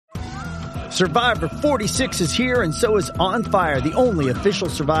Survivor 46 is here, and so is On Fire, the only official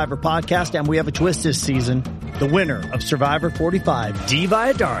Survivor podcast, and we have a twist this season. The winner of Survivor 45, Dee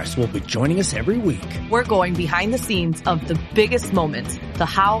Valladares, will be joining us every week. We're going behind the scenes of the biggest moments, the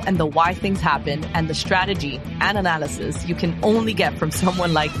how and the why things happen, and the strategy and analysis you can only get from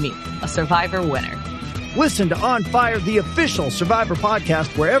someone like me, a Survivor winner. Listen to On Fire, the official Survivor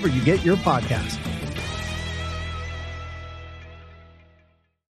podcast, wherever you get your podcast.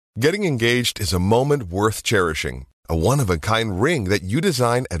 Getting engaged is a moment worth cherishing. A one-of-a-kind ring that you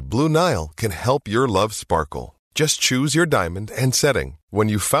design at Blue Nile can help your love sparkle. Just choose your diamond and setting. When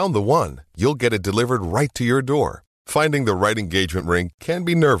you've found the one, you'll get it delivered right to your door. Finding the right engagement ring can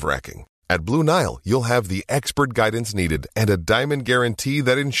be nerve-wracking. At Blue Nile, you'll have the expert guidance needed and a diamond guarantee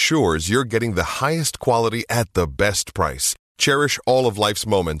that ensures you're getting the highest quality at the best price. Cherish all of life's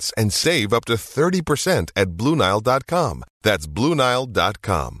moments and save up to 30% at BlueNile.com. That's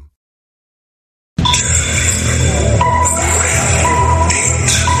BlueNile.com. 10, 9, 8,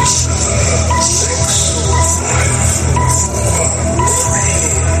 7, 6, 5, 4, 3,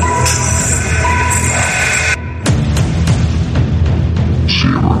 2,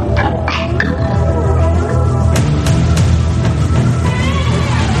 0.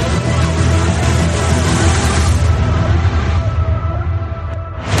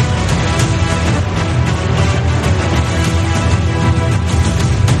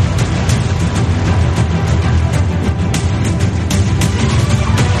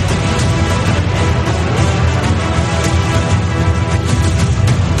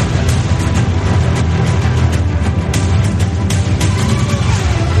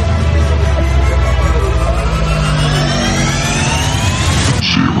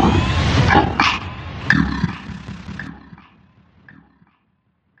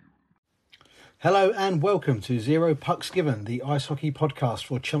 Hello and welcome to Zero Pucks Given, the ice hockey podcast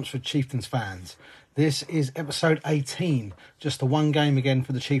for Chelmsford Chieftains fans. This is episode 18, just the one game again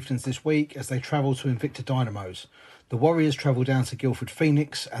for the Chieftains this week as they travel to Invicta Dynamos. The Warriors travel down to Guildford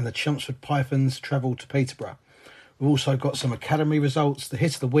Phoenix and the Chelmsford Pythons travel to Peterborough. We've also got some academy results, the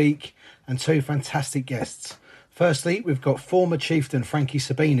hit of the week and two fantastic guests. Firstly, we've got former Chieftain Frankie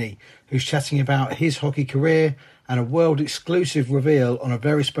Sabini, who's chatting about his hockey career and a world-exclusive reveal on a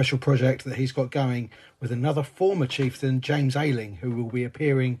very special project that he's got going with another former Chieftain, James Ayling, who will be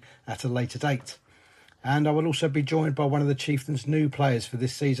appearing at a later date. And I will also be joined by one of the Chieftains' new players for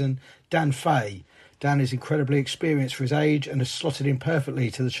this season, Dan Fay. Dan is incredibly experienced for his age and has slotted in perfectly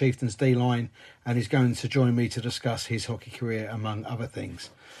to the Chieftains' D-line and is going to join me to discuss his hockey career, among other things.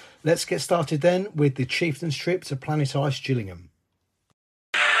 Let's get started then with the Chieftains' trip to Planet Ice Gillingham.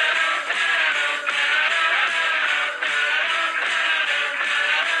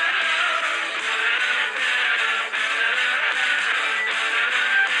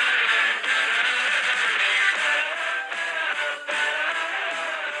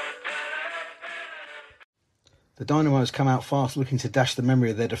 The Dynamos come out fast looking to dash the memory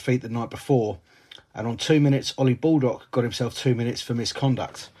of their defeat the night before, and on 2 minutes Ollie Baldock got himself 2 minutes for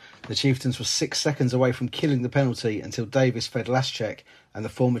misconduct. The Chieftains were 6 seconds away from killing the penalty until Davis fed Laschek and the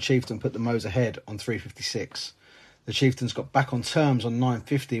former Chieftain put the Moes ahead on 3:56. The Chieftains got back on terms on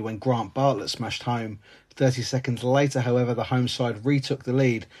 9:50 when Grant Bartlett smashed home. 30 seconds later, however, the home side retook the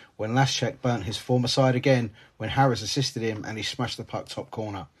lead when Laschek burnt his former side again when Harris assisted him and he smashed the puck top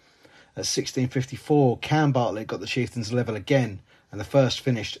corner. At 16:54, Cam Bartlett got the Chieftains level again, and the first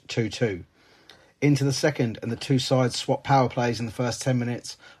finished 2-2. Into the second, and the two sides swapped power plays in the first 10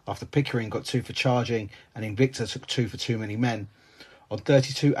 minutes after Pickering got 2 for charging and Invicta took 2 for too many men. On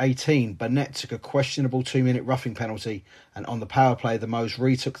 32:18, Burnett took a questionable 2-minute roughing penalty, and on the power play, the Moes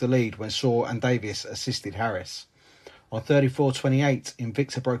retook the lead when Saw and Davis assisted Harris. On 34:28,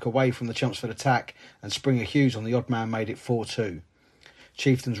 Invicta broke away from the Chelmsford attack, and Springer Hughes on the odd man made it 4-2.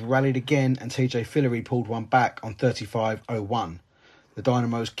 Chieftains rallied again and TJ Fillery pulled one back on 35:01. The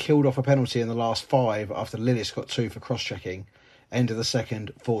Dynamos killed off a penalty in the last 5 after Lillis got 2 for cross-checking. End of the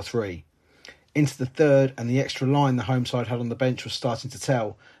second, 4-3. Into the third, and the extra line the home side had on the bench was starting to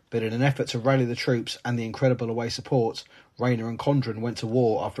tell, but in an effort to rally the troops and the incredible away support, Rayner and Condren went to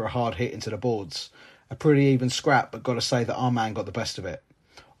war after a hard hit into the boards. A pretty even scrap, but got to say that our man got the best of it.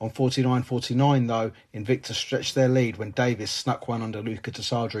 On 49:49 though, Invicta stretched their lead when Davis snuck one under Luca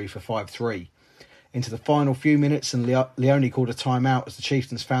Tasadri for 5-3. Into the final few minutes and Leone called a timeout as the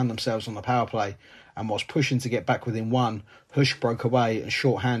Chieftains found themselves on the power play, and whilst pushing to get back within one, Hush broke away and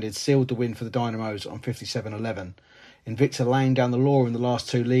short-handed sealed the win for the Dynamos on 57:11. Invicta laying down the law in the last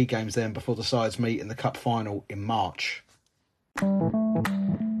 2 league games then before the sides meet in the Cup final in March.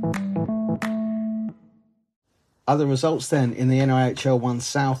 Other results then in the NIHL 1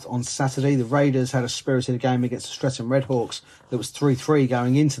 South on Saturday. The Raiders had a spirited game against the Streatham Redhawks that was 3-3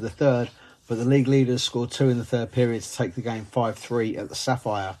 going into the third, but the league leaders scored 2 in the third period to take the game 5-3 at the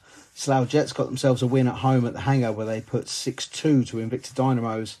Sapphire. Slough Jets got themselves a win at home at the Hangar where they put 6-2 to Invicta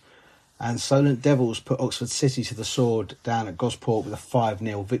Dynamos, and Solent Devils put Oxford City to the sword down at Gosport with a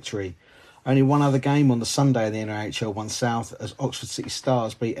 5-0 victory. Only one other game on the Sunday in the NIHL 1 South as Oxford City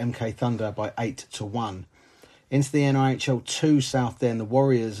Stars beat MK Thunder by 8-1. Into the NIHL 2 South then, the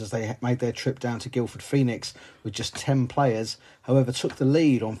Warriors, as they made their trip down to Guildford Phoenix with just 10 players, however took the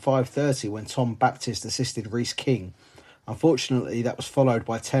lead on 5:30 when Tom Baptist assisted Reece King. Unfortunately, that was followed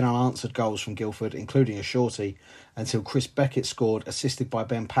by 10 unanswered goals from Guildford, including a shorty, until Chris Beckett scored, assisted by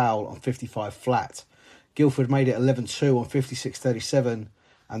Ben Powell on 55 flat. Guildford made it 11-2 on 56-37,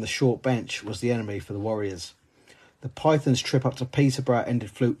 and the short bench was the enemy for the Warriors. The Pythons' trip up to Peterborough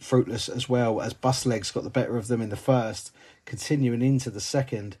ended fruitless as well, as bus legs got the better of them in the first, continuing into the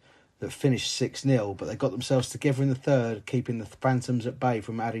second that finished 6-0, but they got themselves together in the third, keeping the Phantoms at bay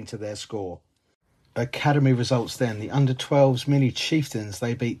from adding to their score. Academy results then. The under-12s Mini Chieftains,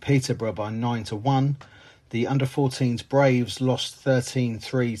 they beat Peterborough by 9-1. The under-14s Braves lost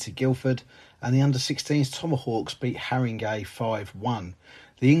 13-3 to Guildford, and the under-16s Tomahawks beat Haringey 5-1.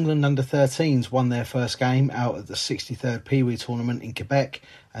 The England under-13s won their first game out at the 63rd Pee Wee tournament in Quebec,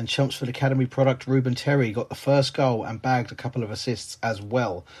 and Chelmsford Academy product Ruben Terry got the first goal and bagged a couple of assists as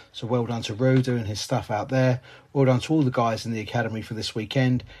well. So well done to Rue doing his stuff out there. Well done to all the guys in the academy for this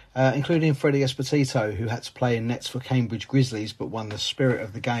weekend, including Freddie Esposito, who had to play in nets for Cambridge Grizzlies but won the Spirit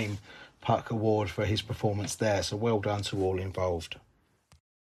of the Game Puck Award for his performance there. So well done to all involved.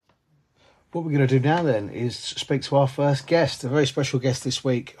 What we're going to do now then is speak to our first guest, a very special guest this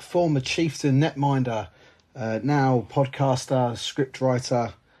week, former Chieftain netminder, now podcaster,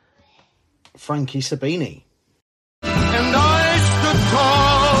 scriptwriter, Frankie Sabini. And I stood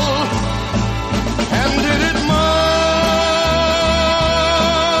tall and did it my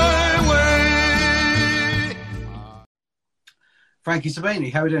way. Frankie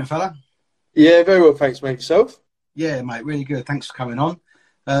Sabini, how are we doing, fella? Yeah, very well, thanks, mate. Yourself? Yeah, mate, really good. Thanks for coming on.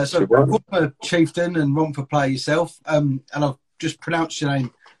 So, former Chieftain and Romford player yourself, and I've just pronounced your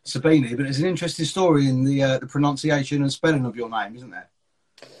name Sabini, but there's an interesting story in the pronunciation and spelling of your name, isn't there?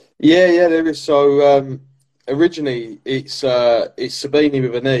 Yeah, there is. So, originally, it's Sabini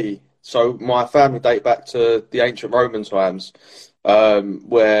with an E. So, my family date back to the ancient Roman times,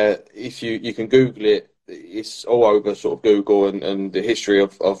 where if you can Google it, it's all over sort of Google and the history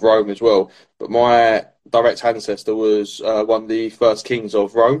of Rome as well. But my direct ancestor was one of the first kings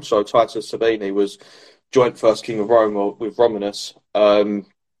of Rome. So Titus Sabini was joint first king of Rome with Romanus. And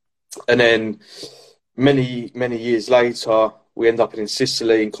then many years later, we end up in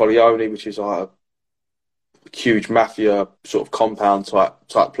Sicily, in Corleone, which is like a huge mafia sort of compound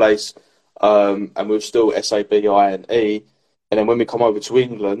type place. And we were still Sabine. And then when we come over to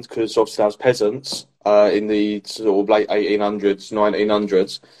England, because obviously I was peasants in the sort of late 1800s,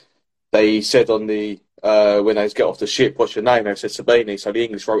 1900s, they said on the when they get off the ship, what's your name? They said Sabini. So the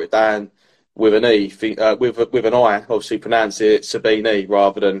English wrote it down with an E, with an I, obviously pronounce it Sabini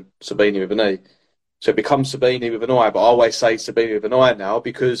rather than Sabini with an E. So it becomes Sabini with an I, but I always say Sabini with an I now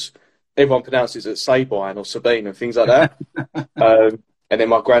because everyone pronounces it Sabine or Sabine and things like that. And then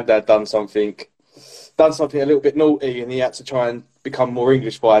my granddad done something a little bit naughty, and he had to try and become more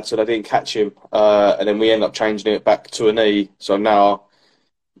English-fied, so they didn't catch him. And then we end up changing it back to an E. So now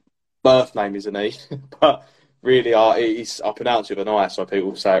birth name is an E, but really I pronounce it with an I, so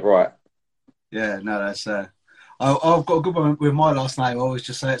people say it right. Yeah, no, that's. I've got a good one with my last name. I always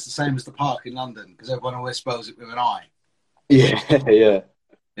just say it's the same as the park in London because everyone always spells it with an I. Yeah.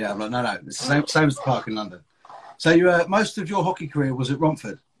 Yeah, I'm like, no, it's the same as the park in London. So most of your hockey career was at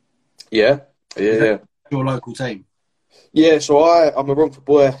Romford? Yeah. Your local team? Yeah, so I'm a Romford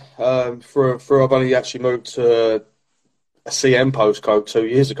boy. I've only actually moved to a CM postcode 2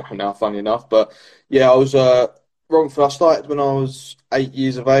 years ago now, funny enough. But yeah, I was Romford. I started when I was 8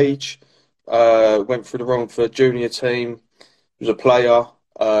 years of age. Went through the Romford junior team. Was a player.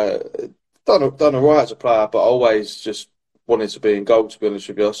 Done all right as a player, but I always just wanted to be in goal, to be honest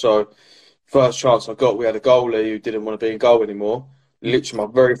with you. So first chance I got, we had a goalie who didn't want to be in goal anymore. Literally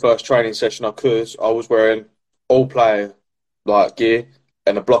my very first training session I was wearing all player like gear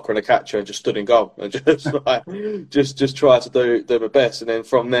and a blocker and a catcher and just stood in goal and just tried to do my best. And then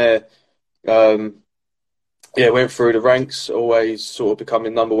from there, went through the ranks, always sort of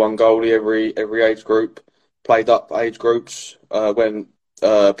becoming number one goalie every age group. Played up age groups,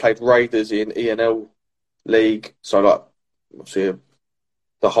 played Raiders in ENL League, so like obviously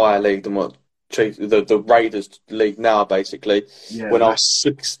the higher league than what the Raiders league now, basically. Yeah, When I was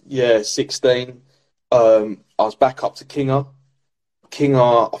 16, I was back up to Kinger.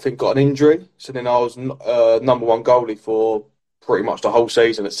 Kinger, I think, got an injury, so then I was number one goalie for pretty much the whole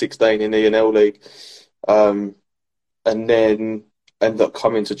season at 16 in the E&L league, and then ended up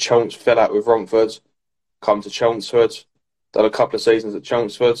coming to Chelmsford, fell out with Romford, come to Chelmsford, done a couple of seasons at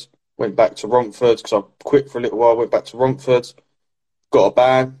Chelmsford, went back to Romford because I quit for a little while, went back to Romford, got a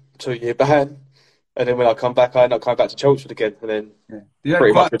ban, 2-year ban, and then when I come back, I ended up coming back to Chelmsford again, and then you had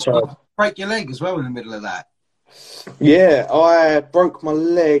pretty quite much retired. break your leg as well in the middle of that. Yeah, I broke my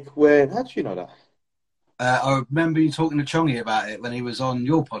leg when... How do you know that? I remember you talking to Chongy about it when he was on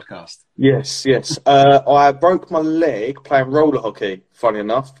your podcast. Yes. I broke my leg playing roller hockey, funny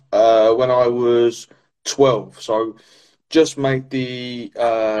enough, when I was 12. So just made the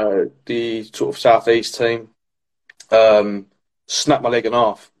sort of Southeast team. Snapped my leg in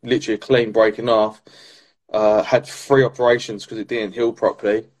half, literally a clean break in half. Had 3 operations because it didn't heal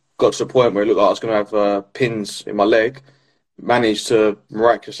properly. Got to the point where it looked like I was going to have pins in my leg. Managed to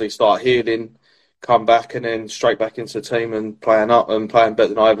miraculously start healing, come back, and then straight back into the team and playing better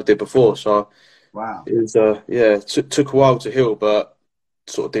than I ever did before. So wow, it was took a while to heal, but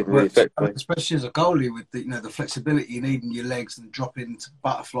sort of didn't really affect me. Especially as a goalie with the flexibility you need in your legs and dropping to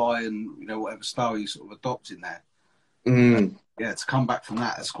butterfly and whatever style you sort of adopt in there. To come back from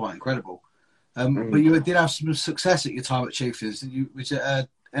that's quite incredible. But you did have some success at your time at Chieftains. Was it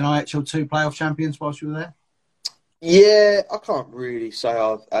NIHL 2 playoff champions whilst you were there? Yeah, I can't really say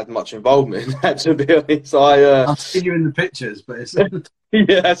I've had much involvement in that, to be honest. I've seen you in the pictures, but it's...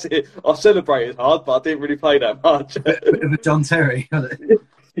 yeah, that's it. I celebrated hard, but I didn't really play that much. bit of a John Terry,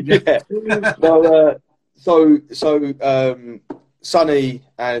 yeah. Well, Sonny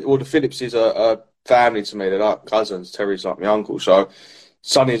and all the Phillipses are family to me. They're like cousins. Terry's like my uncle. So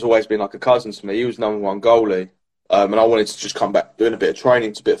Sonny's always been like a cousin to me. He was number one goalie, and I wanted to just come back doing a bit of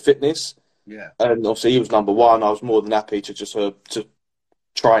training, to a bit of fitness. Yeah. And obviously he was number one. I was more than happy to just to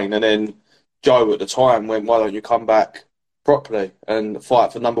train. And then Joe at the time went, "Why don't you come back properly and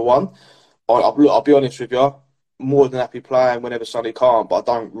fight for number one?" I'll be honest with you, more than happy playing whenever Sonny can't, but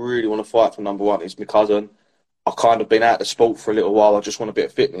I don't really want to fight for number one. It's my cousin. I've kind of been out of the sport for a little while. I just want a bit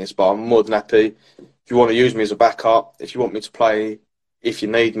of fitness, but I'm more than happy. If you want to use me as a backup, if you want me to play, if you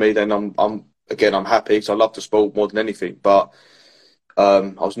need me, then I'm happy because I love the sport more than anything. But I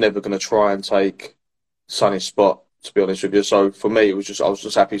was never going to try and take Sonny's spot, to be honest with you. So for me, I was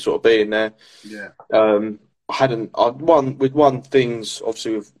just happy sort of being there. Yeah. I'd won things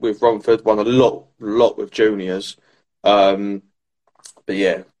obviously with Romford, won a lot with juniors. But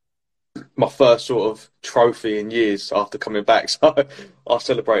yeah, my first sort of trophy in years after coming back, so I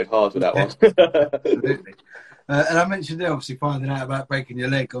celebrated hard with that one. Absolutely. And I mentioned there, obviously, finding out about breaking your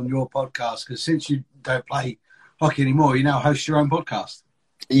leg on your podcast, because since you don't play hockey anymore, you now host your own podcast.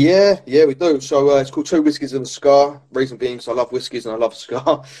 Yeah, we do. So it's called Two Whiskies and a Scar. Reason being, because I love whiskies and I love a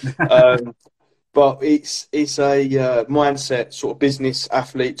scar. But it's a mindset, sort of business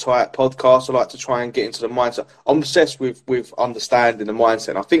athlete type podcast. I like to try and get into the mindset. I'm obsessed with understanding the mindset.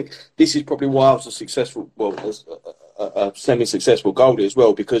 And I think this is probably why I was a semi-successful goalie as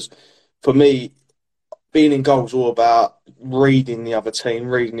well, because for me, being in goal is all about reading the other team,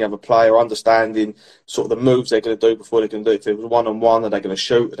 reading the other player, understanding sort of the moves they're going to do before they can do it. If it was one-on-one, are they going to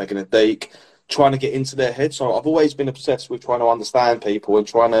shoot? Are they going to deke? Trying to get into their head. So I've always been obsessed with trying to understand people and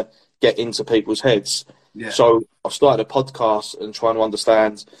trying to get into people's heads. Yeah. So I've started a podcast and trying to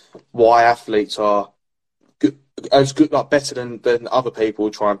understand why athletes are better than other people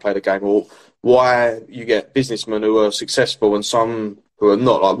who try and play the game, or why you get businessmen who are successful and some who are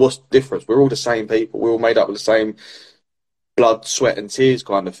not. Like, what's the difference? We're all the same people. We're all made up of the same blood, sweat and tears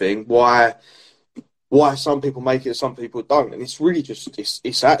kind of thing. Why some people make it, some people don't. And it's really just,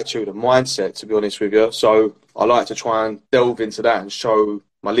 it's attitude and mindset, to be honest with you. So I like to try and delve into that and show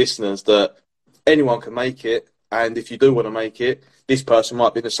my listeners that anyone can make it. And if you do want to make it, this person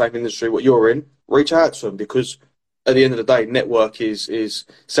might be in the same industry what you're in, reach out to them, because at the end of the day, network is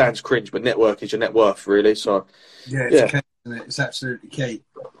sounds cringe, but network is your net worth, really. So it's key, isn't it? It's absolutely key.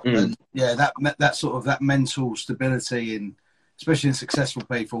 And that sort of that mental stability, and especially in successful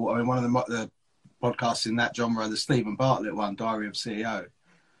people. I mean, one of the podcasts in that genre, the Stephen Bartlett one, Diary of CEO.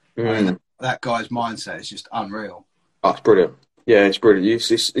 That guy's mindset is just unreal. That's brilliant. Yeah, it's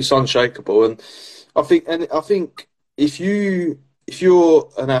brilliant. It's unshakable, and I think if you're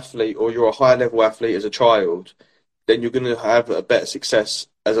an athlete or you're a high level athlete as a child, then you're going to have a better success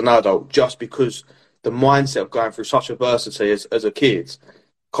as an adult, just because the mindset of going through such adversity as a kid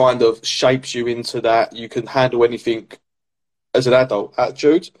kind of shapes you into that you can handle anything as an adult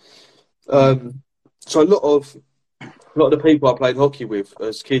attitude. So a lot of the people I played hockey with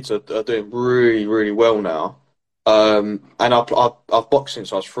as kids are doing really, really well now. And I've boxed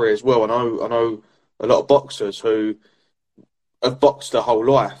since I was 3 as well. I know a lot of boxers who have boxed their whole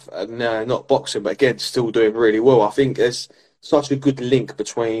life and now not boxing, but again, still doing really well. I think there's such a good link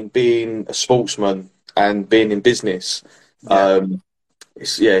between being a sportsman and being in business. Yeah.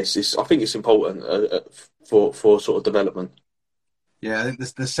 I think it's important for sort of development. Yeah, I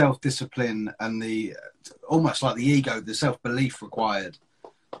think the self-discipline and the almost like the ego, the self-belief required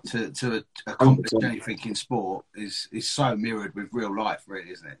to accomplish 100%. anything in sport is so mirrored with real life, really,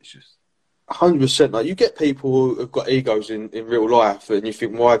 isn't it? It's just 100%. Like you get people who've got egos in real life, and you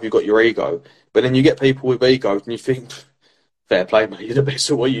think, why have you got your ego? But then you get people with egos, and you think, fair play, mate. You're the best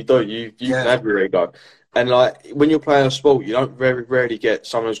at what you do. You can have your ego. And like when you're playing a sport, you don't very rarely get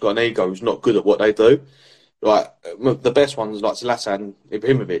someone who's got an ego who's not good at what they do. Like the best ones, like Zlatan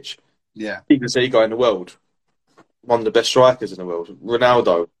Ibrahimovic, yeah, biggest ego in the world, one of the best strikers in the world.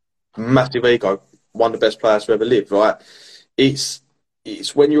 Ronaldo, massive ego, one of the best players to ever live. Right? It's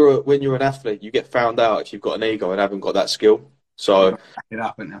when you're an athlete, you get found out if you've got an ego and haven't got that skill. So back it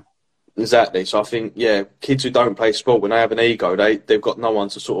up, isn't it? exactly. So I think kids who don't play sport, when they have an ego, they've got no one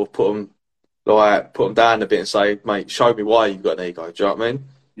to sort of put them down a bit and say, mate, show me why you've got an ego. Do you know what I mean?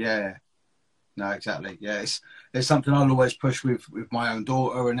 Yeah. No, exactly. Yeah, it's something I'll always push with my own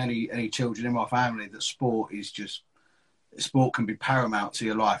daughter and any children in my family, that sport can be paramount to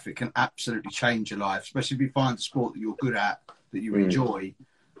your life. It can absolutely change your life, especially if you find a sport that you're good at, that you enjoy.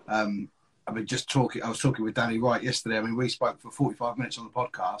 I mean, I was talking with Danny Wright yesterday. I mean, we spoke for 45 minutes on the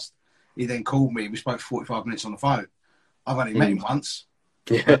podcast. He then called me. We spoke for 45 minutes on the phone. I've only met him once,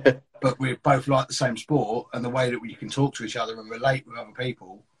 but we both like the same sport, and the way that you can talk to each other and relate with other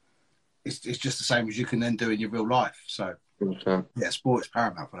people, it's just the same as you can then do in your real life. So, yeah, sport is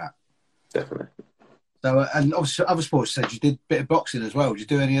paramount for that. Definitely. So, and obviously other sports, you said you did a bit of boxing as well. Did you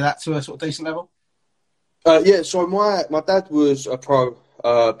do any of that to a sort of decent level? So my dad was a pro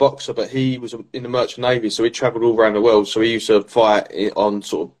boxer, but he was in the Merchant Navy, so he travelled all around the world. So he used to fight on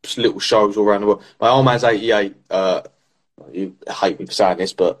sort of little shows all around the world. My old man's 88. You hate me for saying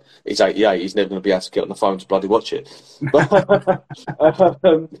this, but he's 88. He's never going to be able to get on the phone to bloody watch it.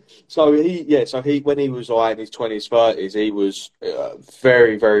 So he when he was in his 20s, 30s, he was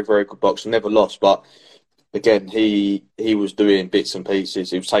very, very, very good boxer. Never lost, but again, he was doing bits and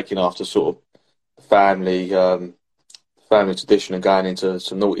pieces. He was taking after sort of family tradition and going into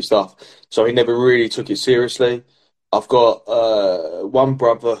some naughty stuff. So he never really took it seriously. I've got one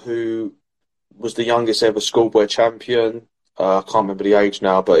brother who was the youngest ever schoolboy champion. I can't remember the age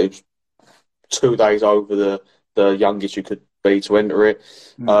now, but it was 2 days over the youngest you could be to enter it.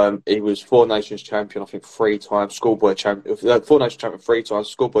 He was Four Nations champion, I think 3 times, schoolboy champion, Four Nations champion 3 times,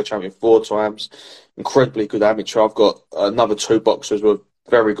 schoolboy champion 4 times. Incredibly good amateur. I've got another 2 boxers who are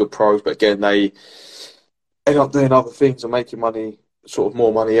very good pros, but again, they end up doing other things and making money, sort of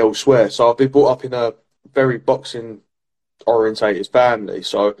more money elsewhere. So I've been brought up in a very boxing orientated family.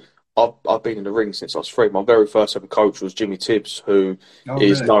 So I've been in the ring since I was 3. My very first ever coach was Jimmy Tibbs, who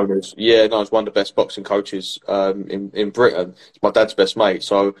is known as one of the best boxing coaches in Britain. He's my dad's best mate.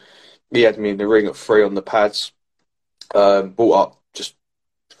 So he had me in the ring at 3 on the pads, brought up just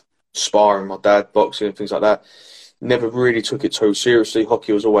sparring my dad, boxing and things like that. Never really took it too seriously.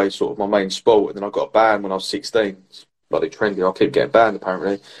 Hockey was always sort of my main sport, and then I got banned when I was 16. It's bloody trendy. I'll keep getting banned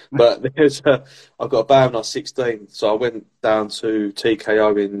apparently. But I got a ban when I was 16, so I went down to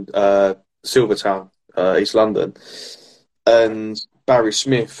TKO in Silvertown, East London, and Barry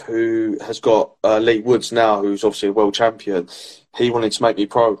Smith, who has got Lee Woods now, who's obviously a world champion. He wanted to make me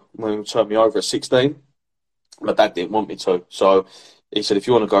pro when he turned me over at 16. My dad didn't want me to, so he said, if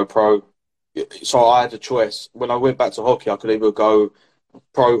you want to go pro. So I had a choice. When I went back to hockey, I could either go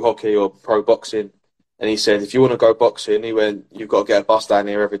pro hockey or pro boxing. And he said, if you want to go boxing, he went, you've got to get a bus down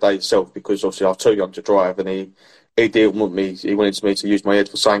here every day yourself, because obviously I was too young to drive, and he didn't want me. He wanted me to use my head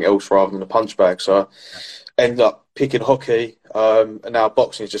for something else rather than a punch bag. So I ended up picking hockey, and now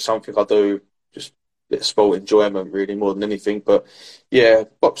boxing is just something I do, just a bit of sport enjoyment really more than anything. But yeah,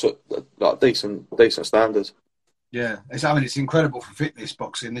 box at like decent standards. Yeah, it's incredible for fitness,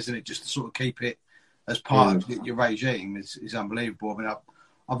 boxing, isn't it? Just to sort of keep it as part of your regime is unbelievable. I mean,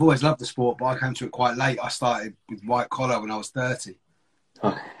 I've always loved the sport, but I came to it quite late. I started with white collar when I was 30.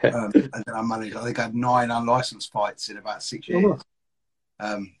 And then I think I had 9 unlicensed fights in about 6 years.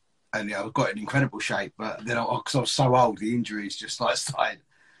 And yeah, I've got in incredible shape, but then because I was so old, the injuries just like started.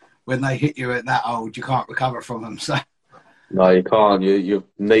 When they hit you at that old, you can't recover from them. So No, you can't. Your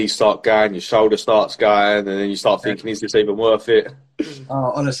knees start going, your shoulder starts going, and then you start thinking, is this even worth it?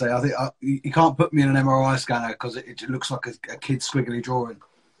 Oh, honestly, I think you can't put me in an MRI scanner because it looks like a kid's squiggly drawing.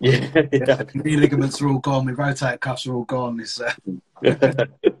 Yeah, yeah. Knee ligaments are all gone. My rotator cuffs are all gone. It's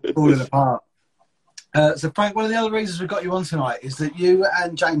falling apart. So, Frank, one of the other reasons we got you on tonight is that you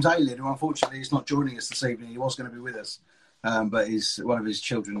and James Aylin, who unfortunately is not joining us this evening, he was going to be with us, but one of his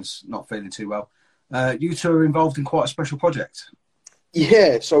children's not feeling too well. You two are involved in quite a special project.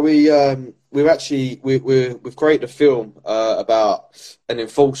 Yeah, so we've created a film about an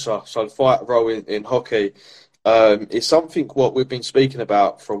enforcer, so the fighter role in hockey. It's something what we've been speaking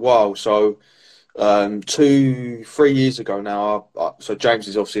about for a while. So 2-3 years ago now, so James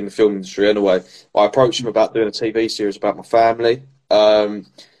is obviously in the film industry anyway. I approached him about doing a TV series about my family. So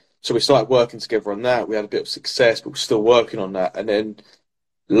we started working together on that. We had a bit of success, but we're still working on that. And then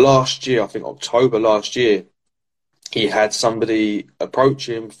last year, I think October last year, he had somebody approach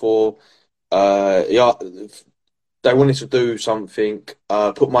him for they wanted to do something,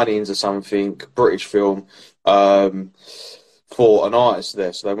 put money into something, British film, for an artist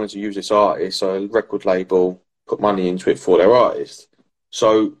there. So they wanted to use this artist, so a record label put money into it for their artist.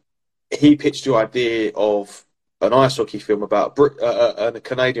 So he pitched the idea of an ice hockey film about a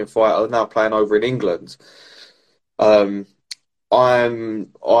Canadian fighter now playing over in England. I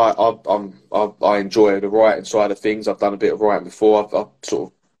enjoy the writing side of things. I've done a bit of writing before. I've sort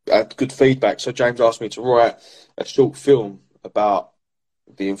of had good feedback. So James asked me to write a short film about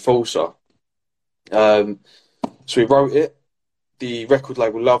the enforcer. So we wrote it. The record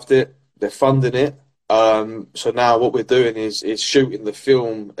label loved it. They're funding it. So now what we're doing is shooting the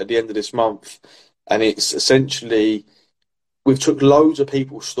film at the end of this month, and it's essentially we've took loads of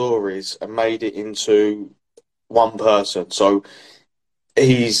people's stories and made it into one person. So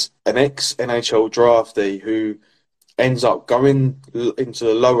he's an ex-NHL draftee who ends up going into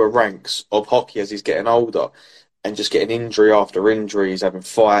the lower ranks of hockey as he's getting older and just getting injury after injury. He's having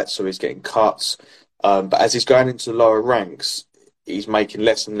fights, so he's getting cuts. But as he's going into the lower ranks, he's making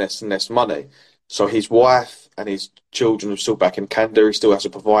less and less and less money. So his wife and his children are still back in Canada. He still has to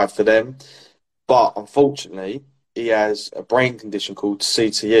provide for them. But unfortunately, he has a brain condition called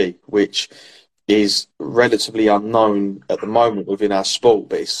CTE, which is relatively unknown at the moment within our sport,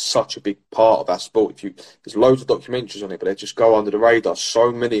 but it's such a big part of our sport. There's loads of documentaries on it, but they just go under the radar.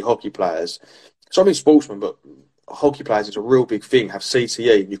 So many hockey players, so many sportsmen, but hockey players is a real big thing, have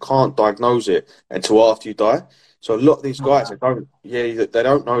CTE. You can't diagnose it until after you die. So a lot of these guys, they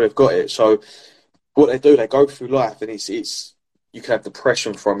don't know they've got it. So what they do, they go through life, and it's you can have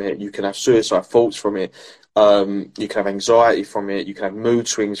depression from it, you can have suicide thoughts from it, you can have anxiety from it, you can have mood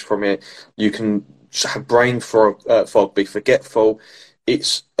swings from it, you can have brain fog, be forgetful.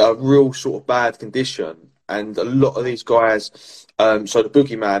 It's a real sort of bad condition, and a lot of these guys. So the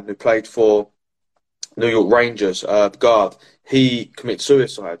boogeyman who played for New York Rangers, guard, he committed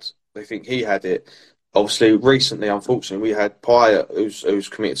suicide. They think he had it. Obviously, recently, unfortunately, we had Pyatt who's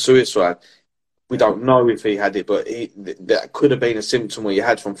committed suicide. We don't know if he had it, but that could have been a symptom what he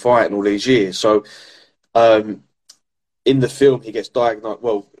had from fighting all these years. So, in the film, he gets diagnosed.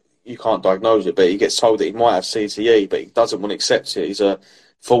 Well, you can't diagnose it, but he gets told that he might have CTE, but he doesn't want to accept it. He's a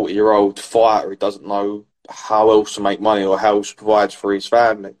 40-year-old fighter who doesn't know how else to make money or how else provides for his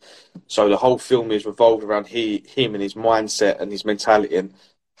family. So the whole film is revolved around him and his mindset and his mentality, and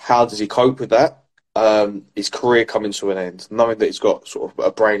how does he cope with that? His career coming to an end, knowing that he's got sort of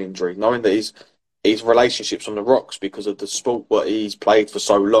a brain injury, knowing that his relationships on the rocks because of the sport what he's played for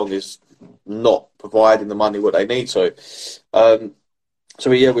so long is not providing the money what they need to.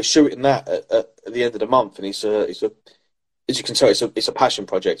 So yeah, we're shooting that at the end of the month, and it's a as you can tell, it's a passion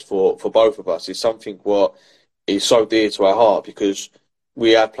project for both of us. It's something what is so dear to our heart because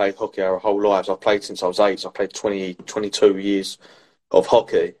we have played hockey our whole lives. I've played since I was 8. So I've played 22 years of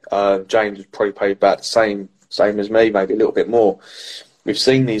hockey. James has probably played about the same as me, maybe a little bit more. We've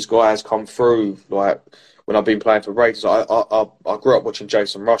seen these guys come through, like when I've been playing for Raiders. I grew up watching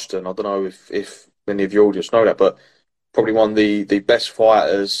Jason Rushton. I don't know if many of your audience know that, but probably one of the best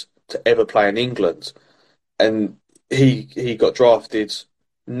fighters to ever play in England. And he got drafted,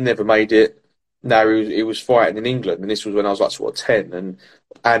 never made it. Now he was fighting in England, and this was when I was like sort of 10. And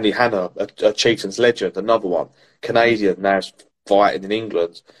Andy Hanna, a Cheetah's legend, another one, Canadian, now fighting in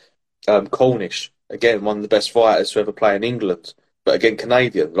England. Cornish, again, one of the best fighters to ever play in England, but again,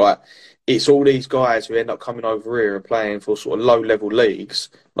 Canadian. Like, it's all these guys who end up coming over here and playing for sort of low-level leagues.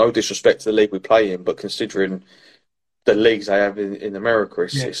 No disrespect to the league we play in, but considering the leagues they have in America,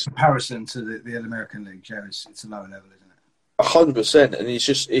 it's comparison to the American league, yeah, it's a lower level, isn't it? 100%, and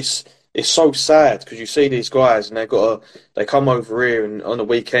it's it's so sad because you see these guys and they come over here and on the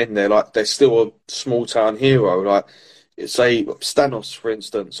weekend they're still a small town hero. Like say Stanos, for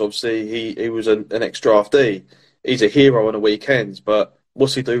instance, obviously he was an ex-draftee. He's a hero on the weekends, but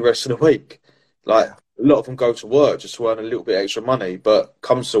what's he do the rest of the week? Like a lot of them go to work just to earn a little bit extra money, but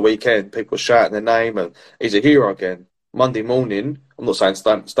comes to the weekend, people are shouting their name and he's a hero again. Monday morning, I'm not saying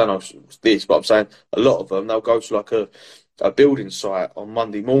Stanos this, but I'm saying a lot of them, they'll go to like a building site on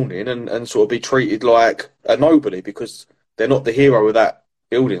Monday morning and sort of be treated like a nobody because they're not the hero of that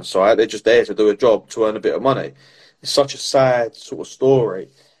building site. They're just there to do a job to earn a bit of money. It's such a sad sort of story.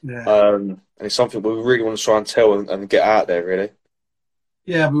 Yeah. And it's something we really want to try and tell and get out there, really.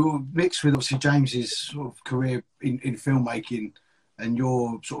 Yeah, we were mixed with obviously James's sort of career in filmmaking and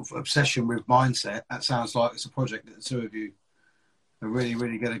your sort of obsession with mindset. That sounds like it's a project that the two of you are really,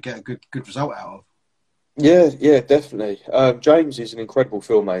 really going to get a good result out of. Yeah, definitely. James is an incredible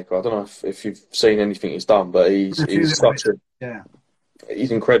filmmaker. I don't know if you've seen anything he's done, but he's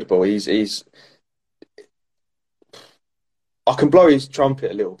incredible. He's I can blow his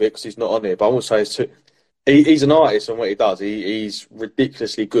trumpet a little bit because he's not on here, but I will say he's an artist on what he does. He's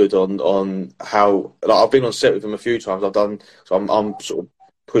ridiculously good on how. Like, I've been on set with him a few times. I'm sort of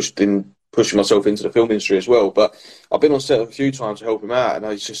pushing myself into the film industry as well. But I've been on set a few times to help him out,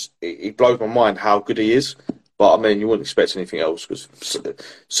 and he blows my mind how good he is. But I mean, you wouldn't expect anything else because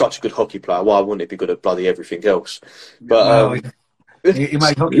such a good hockey player. Why wouldn't he be good at bloody everything else? But he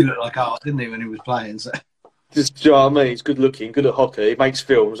made hockey look like art, didn't he, when he was playing? So. Just, do you know what I mean? He's good looking, good at hockey. He makes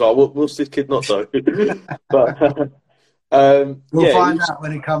films. Like, what's this kid not do? But we'll find out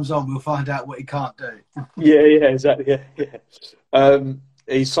when he comes on. We'll find out what he can't do. Yeah, exactly. Yeah.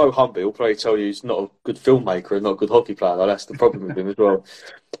 He's so humble. He'll probably tell you he's not a good filmmaker and not a good hockey player. Like, that's the problem with him as well.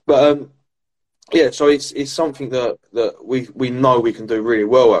 But so it's something that we know we can do really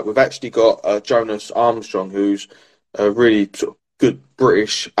well at. We've actually got Jonas Armstrong, who's a really sort of good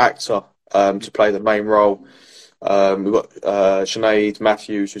British actor to play the main role. We've got Sinead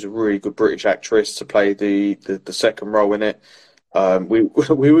Matthews, who's a really good British actress, to play the second role in it.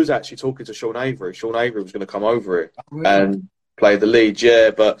 We was actually talking to Sean Avery. Sean Avery was going to come over it and play the lead,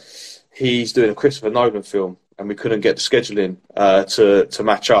 but he's doing a Christopher Nolan film, and we couldn't get the scheduling to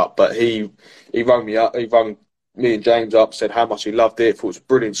match up. But he rang me up. He rang me and James up, said how much he loved it, thought it was a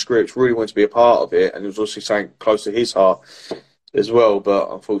brilliant script, really wanted to be a part of it, and it was also something close to his heart as well.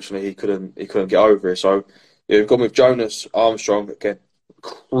 But unfortunately, he couldn't get over it. So yeah, we've gone with Jonas Armstrong again,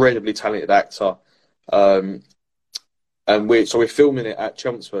 incredibly talented actor. And we're filming it at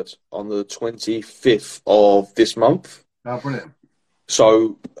Chelmsford on the 25th of this month. Oh, brilliant!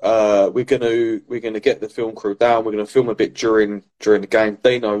 So we're gonna get the film crew down. We're gonna film a bit during the game.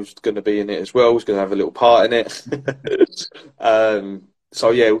 Dino's gonna be in it as well. He's gonna have a little part in it.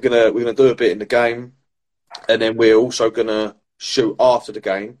 So yeah, we're gonna do a bit in the game, and then we're also gonna shoot after the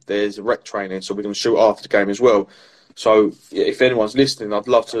game. There's a rec training, so we're gonna shoot after the game as well. So yeah, if anyone's listening, I'd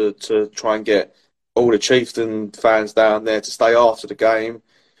love to try and get all the Chieftain fans down there to stay after the game,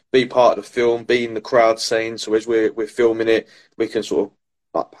 be part of the film, be in the crowd scene. So as we're filming it, we can sort of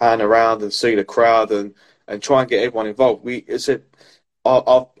like pan around and see the crowd and try and get everyone involved.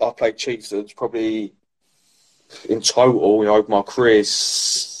 I've played Chieftains probably in total, over my career,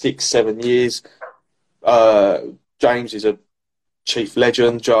 6-7 years. James is a Chief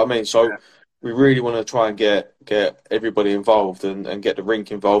legend, do you know what I mean? So we really want to try and get everybody involved and get the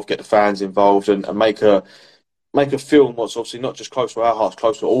rink involved, get the fans involved, and make a film what's obviously not just close to our hearts,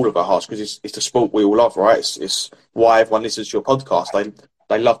 close to all of our hearts, because it's the sport we all love, right? It's why everyone listens to your podcast.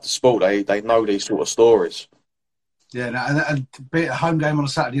 They love the sport. They know these sort of stories. Yeah, and be a home game on a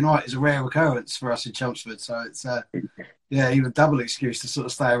Saturday night is a rare occurrence for us in Chelmsford. So it's even double excuse to sort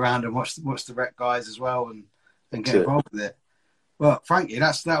of stay around and watch the rec guys as well and get involved with it. Well, Frankie,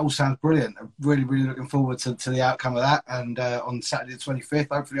 that all sounds brilliant. I'm really, really looking forward to the outcome of that. And on Saturday the 25th,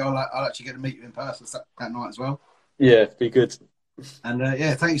 hopefully I'll actually get to meet you in person that night as well. Yeah, be good. And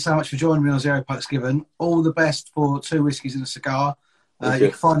thank you so much for joining me on Zero Pucks Given. All the best for Two Whiskies and a Cigar. You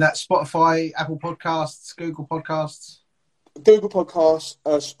can find that Spotify, Apple Podcasts, Google Podcasts. Google Podcasts,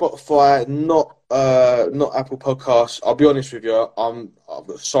 Spotify, not Apple Podcasts. I'll be honest with you, I've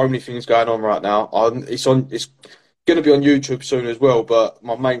got so many things going on right now. It's going to be on YouTube soon as well, but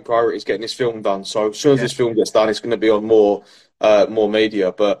my main priority is getting this film done. So as soon as this film gets done, it's going to be on more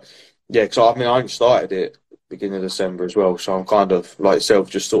media. But yeah, because I only started it beginning of December as well, so I'm kind of like yourself,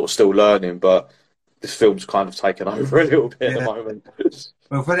 just sort of still learning. But this film's kind of taken over a little bit at the moment.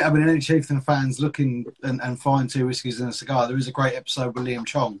 Well, for any Chieftain fans looking and find Two Whiskies and a Cigar, there is a great episode with Liam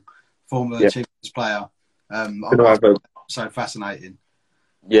Chong, former Chieftains player. So fascinating.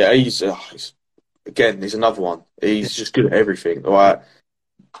 Yeah, he's again, he's another one. He's just good at everything. Like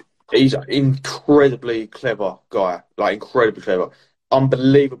he's an incredibly clever guy, like incredibly clever,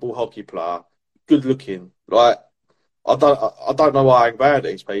 unbelievable hockey player, good looking. Like I don't know why I'm bad at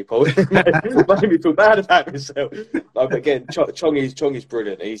these people. It made me feel bad about myself. No, but again, Chong is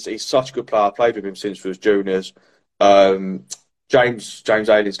brilliant. He's such a good player. I played with him since we was juniors. Um, James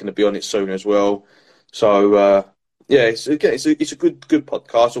Aiden's going to be on it soon as well. So yeah, it's a good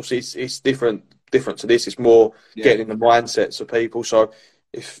podcast. Obviously, it's different to this. It's more getting in the mindsets of people. So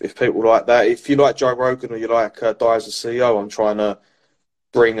if people like that, if you like Joe Rogan or you like Die as a CEO, I'm trying to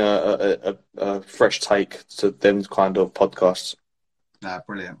bring a fresh take to them kind of podcasts.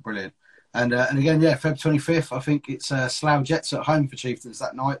 Brilliant, brilliant. And again, Feb 25th, I think it's Slough Jets at home for Chieftains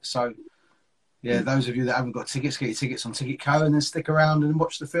that night. So, those of you that haven't got tickets, get your tickets on Ticket Co and then stick around and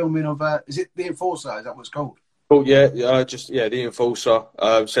watch the filming of, is it The Enforcer? Is that what it's called? Oh, The Enforcer.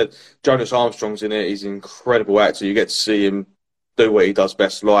 Said Jonas Armstrong's in it. He's an incredible actor. You get to see him do what he does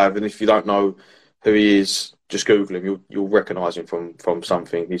best live. And if you don't know who he is, just Google him. You'll recognise him from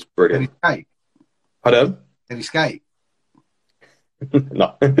something. He's brilliant. Did he skate? Pardon? Did he skate?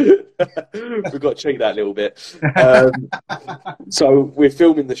 No. We've got to cheat that a little bit. So we're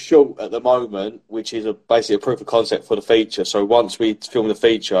filming the short at the moment, which is basically a proof of concept for the feature. So once we film the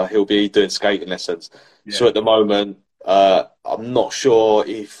feature, he'll be doing skating lessons. Yeah. So at the moment, I'm not sure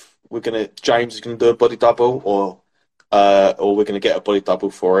if James is gonna do a body double or we're gonna get a body double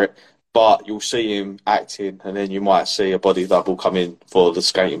for it. But you'll see him acting, and then you might see a body double come in for the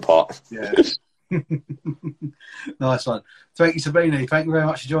skating part. Yeah. Nice one. Thank you, Sabini. Thank you very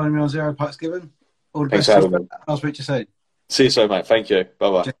much for joining me on Zero Pucks Given. All the best. I'll speak to you soon. See you soon, mate. Thank you.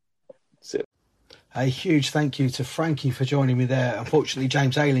 Bye-bye. See you. A huge thank you to Frankie for joining me there. Unfortunately,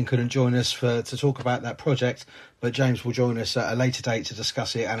 James Ayling couldn't join us to talk about that project, but James will join us at a later date to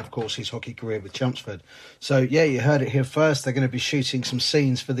discuss it and, of course, his hockey career with Chelmsford. So, you heard it here first. They're going to be shooting some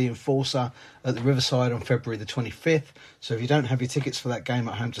scenes for The Enforcer at the Riverside on February the 25th. So if you don't have your tickets for that game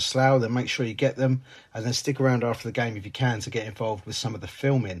at home to Slough, then make sure you get them and then stick around after the game if you can to get involved with some of the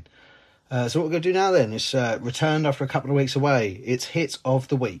filming. So what we're going to do now then is return after a couple of weeks away. It's Hit of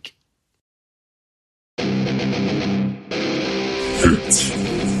the Week.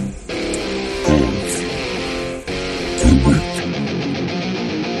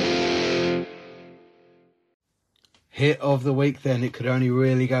 Hit of the week, then. It could only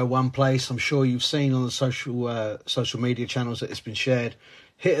really go one place. I'm sure you've seen on the social media channels that it's been shared.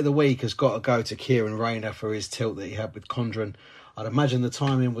 Hit of the week has got to go to Kieran Rayner for his tilt that he had with Condren. I'd imagine the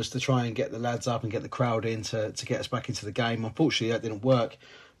timing was to try and get the lads up and get the crowd in to get us back into the game. Unfortunately, that didn't work.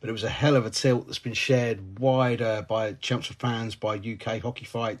 But it was a hell of a tilt that's been shared wider by Chelmsford fans, by UK hockey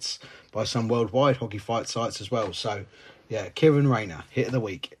fights, by some worldwide hockey fight sites as well. So, Kieran Rayner, hit of the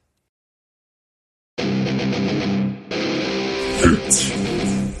week.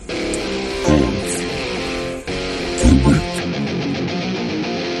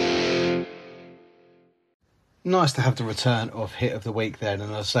 Nice to have the return of Hit of the Week then.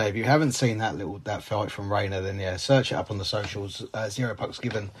 And I say, if you haven't seen that fight from Rayner, then search it up on the socials. Zero Pucks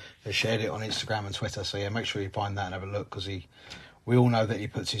Given has shared it on Instagram and Twitter. So make sure you find that and have a look, because we all know that he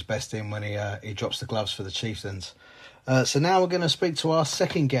puts his best in when he drops the gloves for the Chieftains. So now we're going to speak to our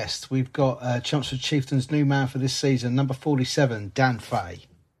second guest. We've got Chelmsford Chieftains' new man for this season, number 47, Dan Fay.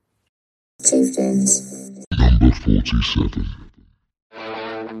 Chieftains. Number 47.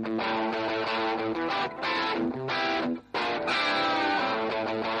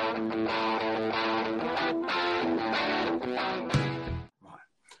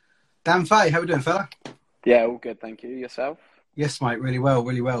 Dan Fay, how are we doing, fella? Yeah, all good, thank you. Yourself? Yes, mate, really well,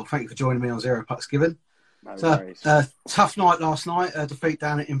 really well. Thank you for joining me on Zero Pucks Given. No worries. Tough night last night, defeat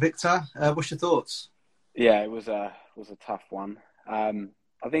down at Invicta. What's your thoughts? Yeah, it was a tough one. I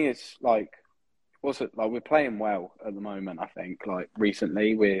think it's we're playing well at the moment. I think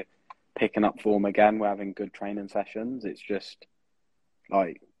recently we're picking up form again. We're having good training sessions. It's just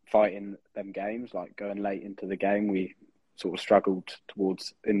fighting them games, going late into the game. We sort of struggled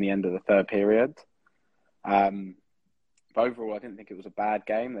towards in the end of the third period. But overall, I didn't think it was a bad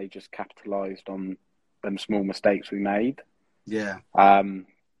game. They just capitalised on them small mistakes we made. Yeah. And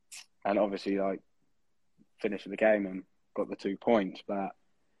obviously, finishing the game and got the 2 points. But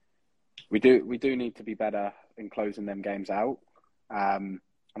we do need to be better in closing them games out. And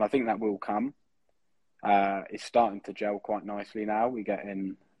I think that will come. It's starting to gel quite nicely now. We're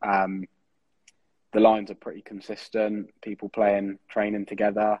getting the lines are pretty consistent. People training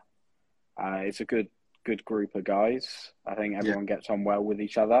together. It's a good group of guys. I think everyone gets on well with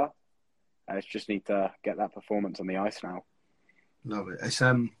each other. It's just need to get that performance on the ice now. Love it. It's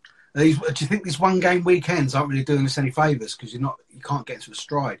do you think these one game weekends aren't really doing us any favours because you can't get into a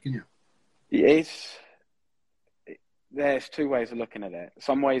stride, can you? There's two ways of looking at it.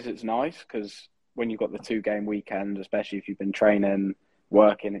 Some ways it's nice because when you've got the 2-game weekend, especially if you've been training,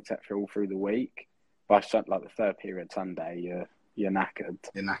 working, etc., all through the week, by like the third period Sunday, you're knackered.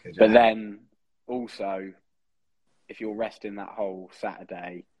 You're knackered. But then also, if you're resting that whole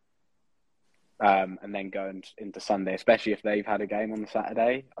Saturday, and then going into Sunday, especially if they've had a game on the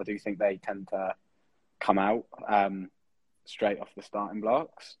Saturday, I do think they tend to come out straight off the starting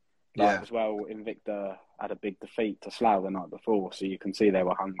blocks. As well, Invicta had a big defeat to Slough the night before, so you can see they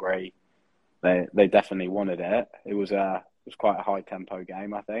were hungry. They definitely wanted it. It was quite a high tempo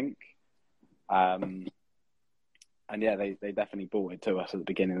game, I think. And yeah, they definitely brought it to us at the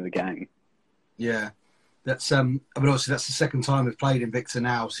beginning of the game. Yeah, that's obviously that's the second time we've played Invicta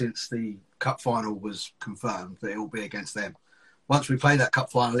now since the cup final was confirmed that it will be against them. Once we play that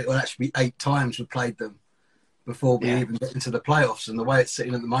cup final, it will actually be 8 times we played them before we even get into the playoffs. And the way it's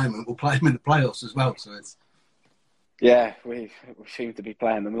sitting at the moment, we'll play them in the playoffs as well. So it's we seem to be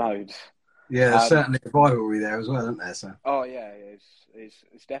playing them loads. Yeah, there's certainly a rivalry there as well, isn't there? So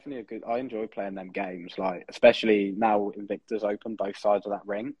it's definitely a good. I enjoy playing them games, like especially now Invicta's open both sides of that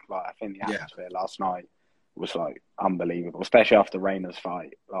rink. Like I think the atmosphere last night was like unbelievable, especially after Rayner's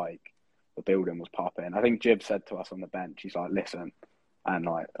fight. Like the building was popping. I think Jib said to us on the bench, he's like, "Listen," and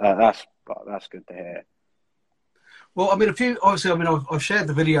that's good to hear. Well, I mean, I've shared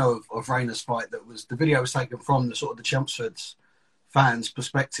the video of Rayner's fight. The video was taken from the sort of the Chelmsford's fans'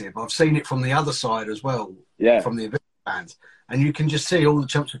 perspective. I've seen it from the other side as well, from the Invicta fans, and you can just see all the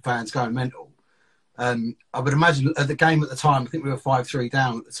Chelmsford fans going mental. I would imagine at the game at the time, I think we were 5-3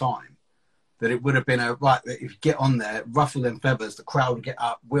 down at the time, that it would have been if you get on there, ruffle them feathers, the crowd will get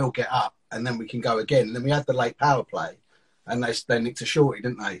up, we'll get up, and then we can go again. And then we had the late power play, and they nicked a shorty,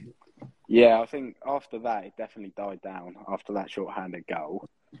 didn't they? Yeah, I think after that, it definitely died down after that short-handed goal.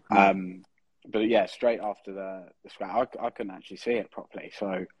 But yeah, straight after the scrap, I couldn't actually see it properly.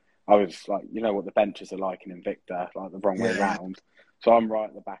 So I was like, you know what the benches are like in Invicta, like the wrong way round. So I'm right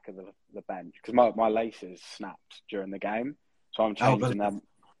at the back of the bench because my laces snapped during the game. So I'm changing them.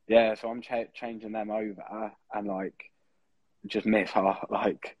 Yeah, so I'm changing them over and like just miss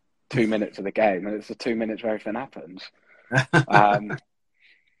 2 minutes of the game. And it's the 2 minutes where everything happens.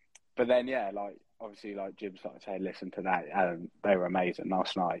 But then, obviously, Jim started saying, listen to that. And they were amazing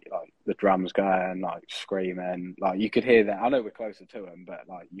last night. Like, the drums going, screaming. You could hear that. I know we're closer to them, but,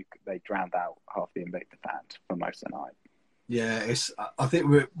 they drowned out half the Invicta fans for most of the night. Yeah, I think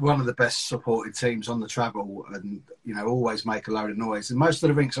we're one of the best supported teams on the travel and, always make a load of noise. And most of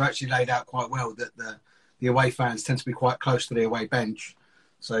the rinks are actually laid out quite well that the away fans tend to be quite close to the away bench.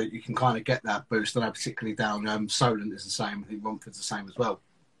 So you can kind of get that boost. I know particularly down Solent is the same. I think Romford's the same as well.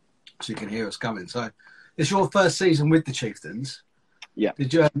 So you can hear us coming. So it's your first season with the Chieftains. Yeah.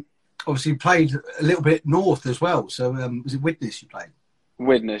 Did you obviously played a little bit north as well? So was it Widnes you played?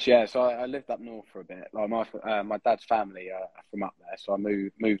 Widnes, yeah. So I lived up north for a bit. My dad's family are from up there, so I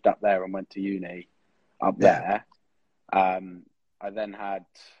moved up there and went to uni up there. I then had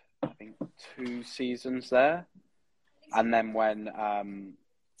I think 2 seasons there, and then when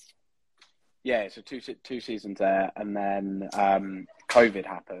so two seasons there, and then COVID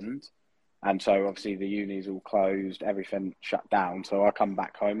happened, and so obviously the uni's all closed, everything shut down. So I come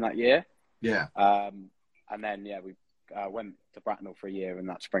back home that year. Yeah. And then we went to Bracknell for a year in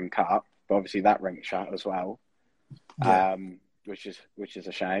that Spring Cup, but obviously that rink shut as well, which is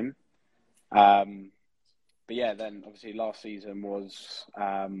a shame. But yeah, then obviously last season was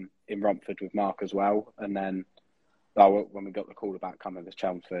in Romford with Mark as well, and then when we got the call about coming to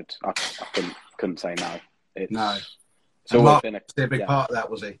Chelmsford, I couldn't say no. It's always Mark been was a big part of that,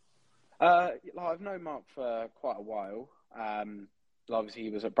 was he? I've known Mark for quite a while. Obviously, he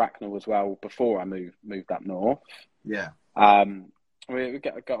was at Bracknell as well before I moved up north. Yeah. We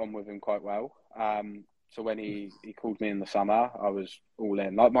got on with him quite well. So when he called me in the summer, I was all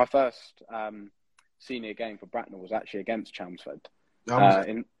in. My first senior game for Bracknell was actually against Chelmsford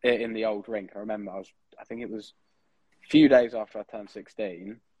in the old rink. I remember I think it was a few days after I turned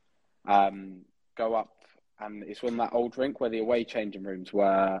 16. Go up, and it's on that old rink where the away changing rooms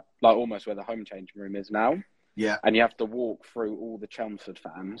were, almost where the home changing room is now. Yeah. And you have to walk through all the Chelmsford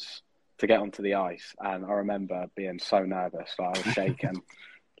fans to get onto the ice. And I remember being so nervous. I was shaking. It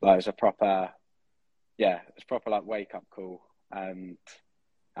was a proper, wake-up call. And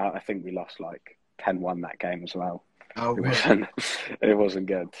I think we lost 10-1 that game as well. Oh, it wasn't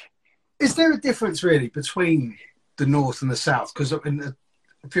good. Is there a difference really between the north and the south? Because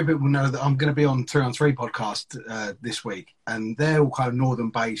a few people know that I'm going to be on 3-on-3 podcast this week, and they're all kind of northern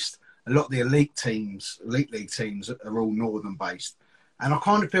based. A lot of the elite league teams are all northern based. And I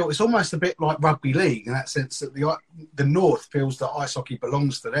kind of feel it's almost a bit like rugby league in that sense that the North feels that ice hockey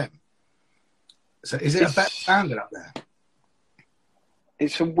belongs to them. So is it a better standard up there?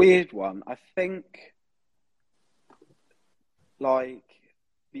 It's a weird one. I think, like,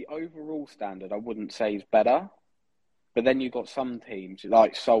 the overall standard I wouldn't say is better. But then you've got some teams,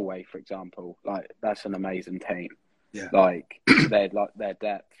 like Solway, for example, like that's an amazing team. Yeah. Like their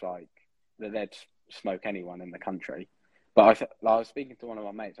depth, like they'd smoke anyone in the country. But I was speaking to one of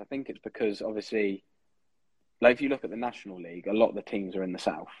my mates. I think it's because obviously, like if you look at the National League, a lot of the teams are in the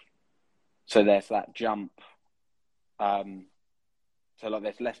south, so there's that jump. So like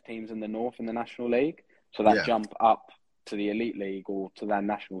there's less teams in the north in the National League, so that jump up to the Elite League or to their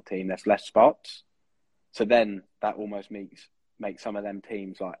national team, there's less spots. So then that almost makes some of them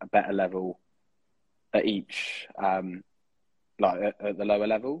teams like a better level at each, like at the lower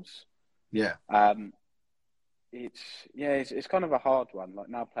levels. Yeah. It's kind of a hard one. Like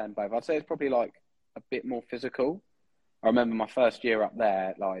now playing both, I'd say it's probably like a bit more physical. I remember my first year up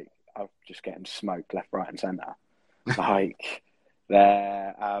there, like I was just getting smoked left, right, and centre. Like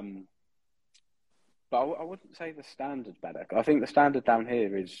there, but I wouldn't say the standard's better. I think the standard down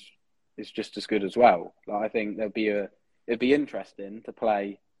here is just as good as well. Like I think it'd be interesting to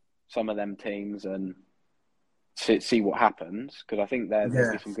play some of them teams and see what happens, because I think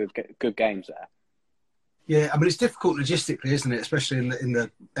there'll be some good games there. Yeah, I mean it's difficult logistically, isn't it? Especially in the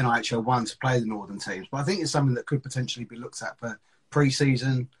NIHL 1 to play the northern teams. But I think it's something that could potentially be looked at for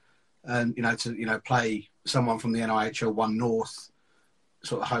pre-season, and to play someone from the NIHL 1 North,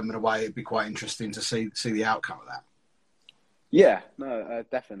 sort of home and away. It'd be quite interesting to see the outcome of that. Yeah, no,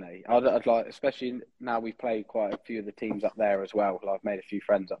 definitely. I'd like, especially now we've played quite a few of the teams up there as well. I've made a few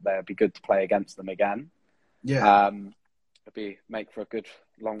friends up there. It'd be good to play against them again. Yeah. Make for a good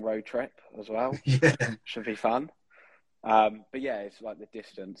long road trip as well. Yeah. Should be fun. But yeah, it's like the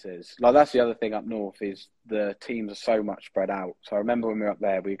distances. Like that's the other thing up north is the teams are so much spread out. So I remember when we were up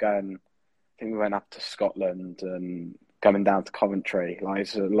there, I think we went up to Scotland and coming down to Coventry. Like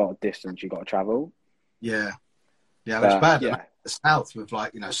it's a lot of distance you've got to travel. Yeah. Yeah, that's bad. Yeah. The south with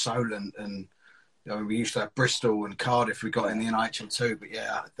Solent and we used to have Bristol and Cardiff. We got in the NIHL too,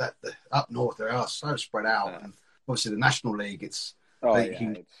 but up north they are so spread out. Yeah. And obviously the National League,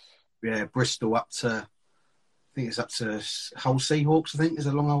 Bristol up to, I think it's up to Hull Seahawks. I think is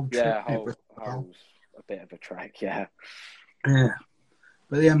a long old trip. Hull's a bit of a trek. Yeah. Yeah,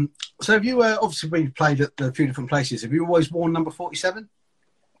 but so have you obviously when you played at a few different places? Have you always worn number 47?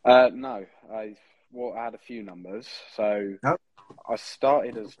 No, I had a few numbers. So I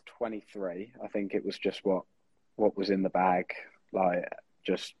started as 23. I think it was just what was in the bag, like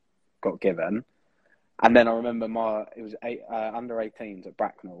just got given. And then I remember it was under 18s at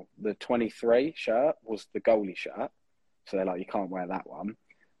Bracknell. The 23 shirt was the goalie shirt. So they're like, you can't wear that one.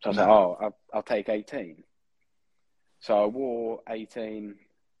 So I was like, I'll take 18. So I wore 18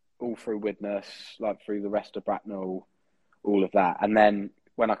 all through Widnes, like through the rest of Bracknell, all of that. And then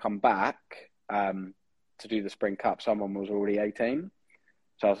when I come back to do the Spring Cup, someone was already 18.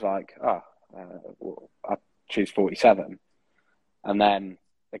 So I was like, I'll choose 47. And then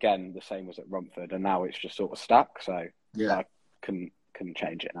again, the same was at Rumford, and now it's just sort of stuck. So I couldn't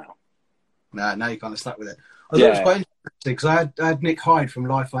change it now. No, now you're kind of stuck with it. I thought it was quite interesting because I had Nick Hyde from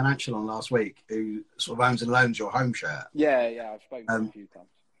Life Financial on last week, who sort of owns and loans your home shirt. Yeah, I've spoken to him a few times.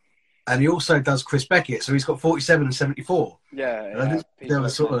 And he also does Chris Beckett, so he's got 47 and 74. Yeah. People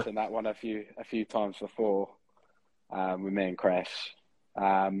have mentioned that one a few times before with me and Chris.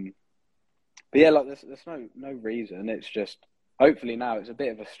 But yeah, like there's no reason. It's just hopefully now it's a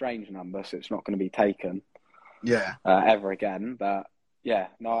bit of a strange number, so it's not going to be taken. Yeah. Ever again, but yeah,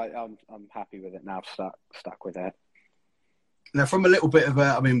 no, I'm happy with it now. Stuck with it. Now, from a little bit of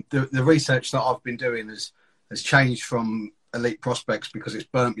the research that I've been doing has changed from elite prospects because it's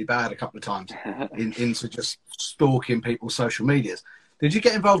burnt me bad a couple of times into just stalking people's social medias. Did you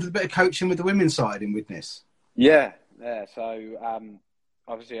get involved with a bit of coaching with the women's side in Widnes? Yeah. So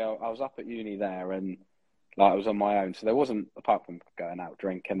obviously I was up at uni there and like I was on my own, so there wasn't, apart from going out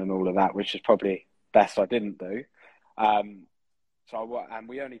drinking and all of that, which is probably best I didn't do. And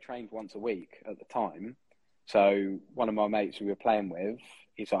we only trained once a week at the time. So one of my mates who we were playing with,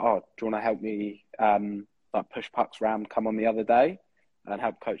 he's like, "Oh, do you want to help me like push pucks around, come on the other day and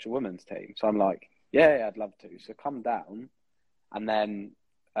help coach the women's team?" So I'm like, yeah, I'd love to. So come down. And then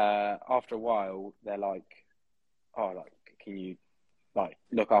after a while, they're like, "Oh, like, can you like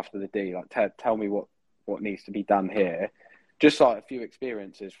look after the D? Like, tell me what needs to be done here, just like a few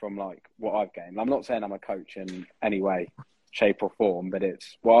experiences from like what I've gained. I'm not saying I'm a coach in any way, shape or form, but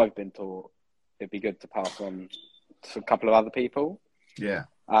it's what I've been taught. It'd be good to pass on to a couple of other people. Yeah.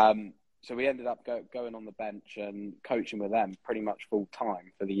 So we ended up going on the bench and coaching with them pretty much full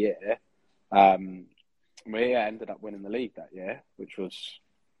time for the year. We ended up winning the league that year, which was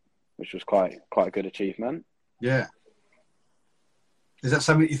quite a good achievement. Yeah. Is that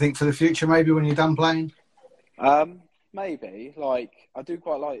something you think for the future, maybe when you're done playing? Maybe. Like, I do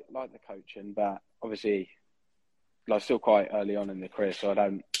quite like the coaching, but obviously, like, still quite early on in the career, so I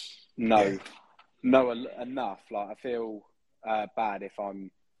don't know enough. Like, I feel bad if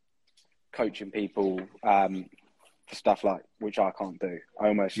I'm coaching people for stuff like which I can't do. I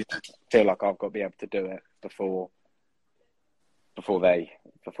almost feel like I've got to be able to do it before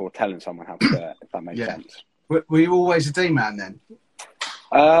telling someone how to do it, if that makes sense. Were you always a D-man then?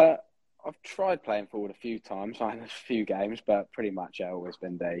 I've tried playing forward a few times, in a few games, but pretty much it's always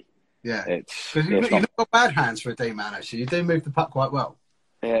been D. Yeah. It's you've got bad hands for a D-man, actually. You do move the puck quite well.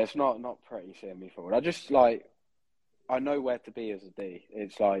 Yeah, it's not pretty seeing me forward. I just, like, I know where to be as a D.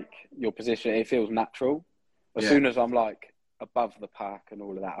 It's like your position, it feels natural. As soon as I'm, like, above the puck and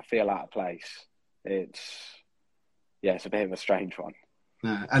all of that, I feel out of place. It's a bit of a strange one.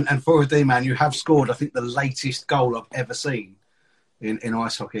 Yeah. And for a D-man, you have scored, I think, the latest goal I've ever seen in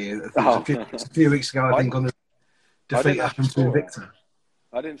ice hockey. It was a few weeks ago, I think, on the defeat up into Invicta.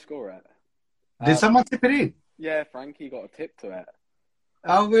 I didn't score it. Did someone tip it in? Yeah, Frankie got a tip to it.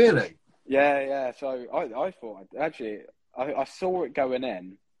 Oh, really? Yeah. So I thought, actually, I saw it going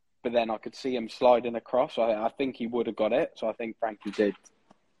in, but then I could see him sliding across. I think he would have got it. So I think Frankie did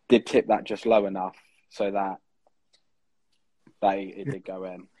tip that just low enough so that it did go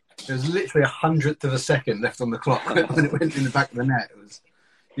in. There was literally 100th of a second left on the clock when it went in the back of the net.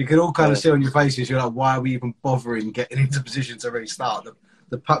 You could all kind of see on your faces, you're like, why are we even bothering getting into position to restart?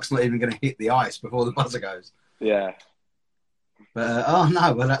 The puck's not even going to hit the ice before the buzzer goes. Yeah. But,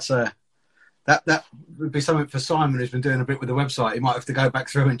 that's that would be something for Simon, who's been doing a bit with the website. He might have to go back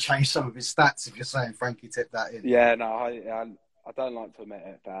through and change some of his stats if you're saying Frankie tipped that in. Yeah, no, I don't like to admit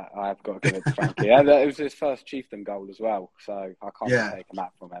it, but I have got to give it to Frankie. And it was his first Chieftain goal as well, so I can't take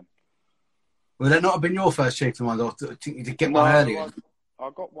that from him. Will that not have been your first Chieftain one? Or do you think you did get one earlier? I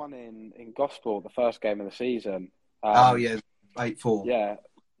got one in Gosport, the first game of the season. 8-4.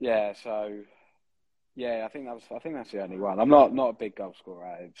 Yeah. So, I think that's the only one. I'm not a big goal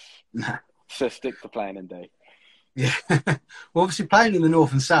scorer. So stick to playing in D. Yeah. Well, obviously playing in the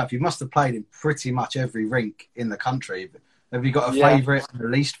North and South, you must have played in pretty much every rink in the country. Have you got a favourite and a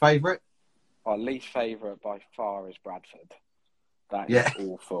least favourite? Our least favourite by far is Bradford. That is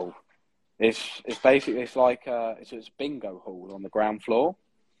awful. It's basically, it's like it's a bingo hall on the ground floor.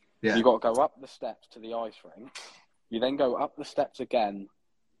 Yeah. You've got to go up the steps to the ice rink. You then go up the steps again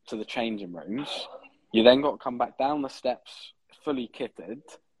to the changing rooms. You then got to come back down the steps fully kitted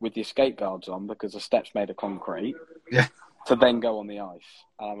with your skate guards on because the steps made of concrete. Yeah. To then go on the ice.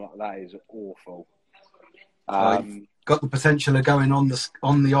 That is awful. Got the potential of going on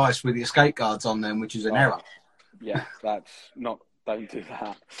the ice with your skate guards on them, which is an error. Yeah, that's not. Don't do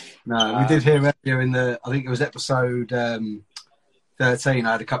that. No, we did hear earlier I think it was episode 13.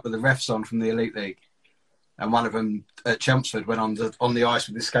 I had a couple of the refs on from the Elite League, and one of them at Chelmsford went on the ice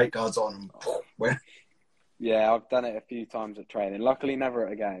with his skate guards on. And yeah, I've done it a few times at training. Luckily, never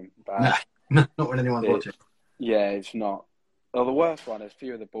at a game. But not when anyone's watching. Yeah, it's not. Well, the worst one is a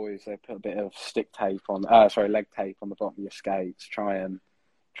few of the boys, they put a bit of leg tape on the bottom of your skates, try and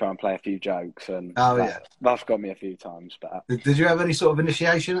play a few jokes, and that's got me a few times. But did you have any sort of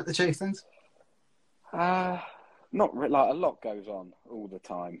initiation at the Chieftains? Not really. Like, a lot goes on all the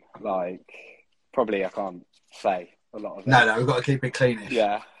time. Like, probably I can't say a lot of it. No, we've got to keep it cleanish.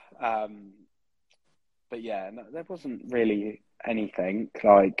 Yeah. But yeah, no, there wasn't really anything.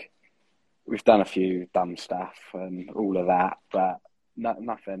 Like, we've done a few dumb stuff and all of that, but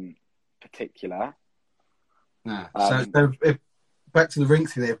nothing particular. No. So if, back to the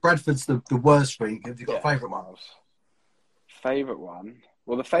rink thing there. If Bradford's the worst rink, have you got a favourite one? Favourite one?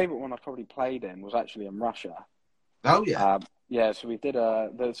 Well, the favourite one I probably played in was actually in Russia. Oh, yeah. So we did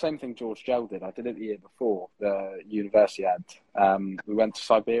the same thing George Gell did. I did it the year before, the university had. We went to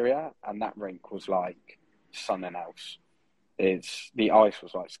Siberia, and that rink was like something else. The ice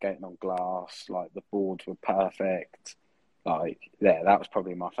was like skating on glass, like the boards were perfect. Like, yeah, that was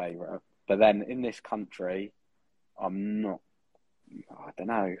probably my favourite. But then in this country, I don't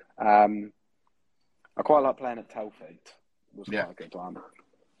know. I quite like playing at Telford. It was quite a good one.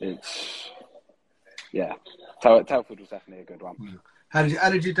 Telford was definitely a good one. How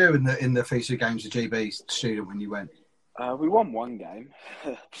did you do in the FISA games, the GB student, when you went? We won one game.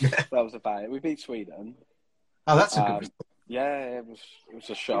 Yeah. That was about it. We beat Sweden. Oh, that's a good result. Yeah, it was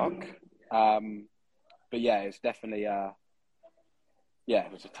a shock. But yeah, it's definitely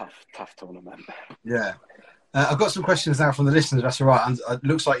it was a tough tournament. Yeah. I've got some questions now from the listeners. That's all right. And it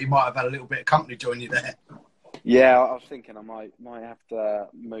looks like you might have had a little bit of company join you there. Yeah, I was thinking I might have to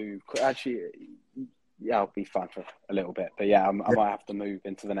move. Actually, yeah, I'll be fine for a little bit. But yeah, I might have to move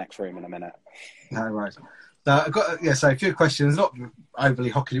into the next room in a minute. No worries. So I've got so a few questions, not overly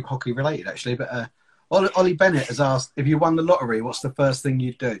hockey related actually, but Ollie Bennett has asked, if you won the lottery, what's the first thing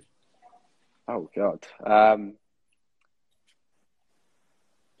you'd do? Oh God.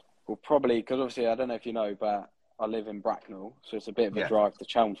 Well, probably because obviously I don't know if you know, but I live in Bracknell, so it's a bit of a drive to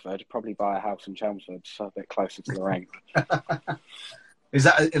Chelmsford. Probably buy a house in Chelmsford, so a bit closer to the rink. Is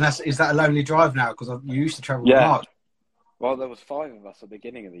that a lonely drive now? Because you used to travel Yeah. with Mark. Well, there was 5 of us at the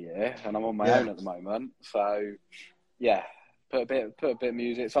beginning of the year, and I'm on my own at the moment. So, yeah, put a bit of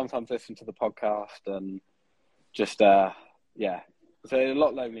music. Sometimes listen to the podcast, and just So a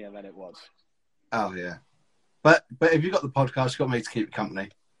lot lonelier than it was. Oh yeah, but if you've got the podcast, you've got me to keep you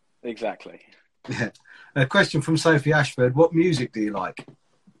company. Exactly. Yeah. A question from Sophie Ashford: what music do you like?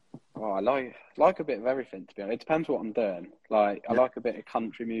 Oh, I like a bit of everything, to be honest. It depends what I'm doing. Like, I like a bit of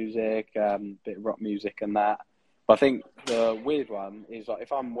country music, bit of rock music and that. But I think the weird one is, like,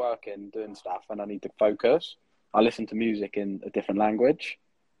 if I'm working, doing stuff and I need to focus, I listen to music in a different language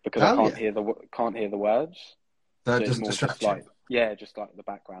because I can't hear the words. So it it's doesn't more distract just you? just like the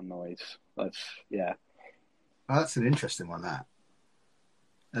background noise. Oh, that's an interesting one, that.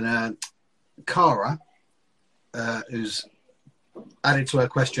 And Cara, who's added to her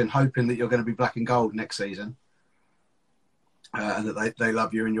question, hoping that you're going to be black and gold next season, and that they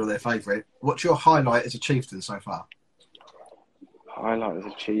love you and you're their favourite. What's your highlight as a chieftain so far? Highlight as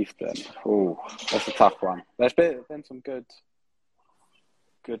a chieftain? Oh, that's a tough one. There's been some good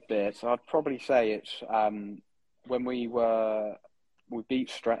bits. I'd probably say it's when we beat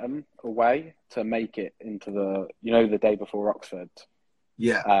Streatham away to make it into the day before Oxford.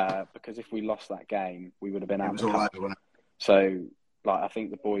 Yeah. Because if we lost that game, we would have been out. It was all over, wasn't it? So, I think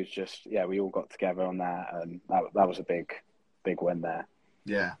the boys we all got together on that, and that was a big win there.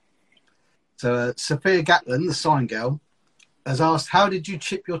 Yeah. So, Sophia Gatlin, the sign girl, has asked, how did you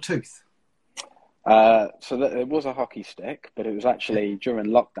chip your tooth? It was a hockey stick, but it was actually during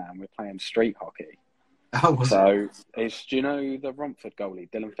lockdown. We're playing street hockey. Oh, was it? Do you know the Romford goalie,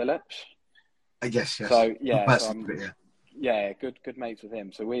 Dylan Phillips? Yes. So, good mates with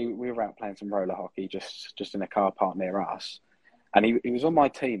him. So we were out playing some roller hockey just in a car park near us. And he was on my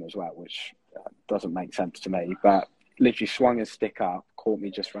team as well, which doesn't make sense to me. But literally swung his stick up, caught me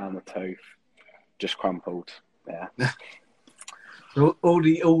just round the tooth, just crumpled. Yeah. So all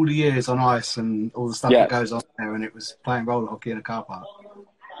the years on ice and all the stuff that goes on there, and it was playing roller hockey in a car park.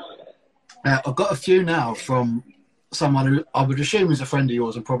 Now, I've got a few now from someone who I would assume is a friend of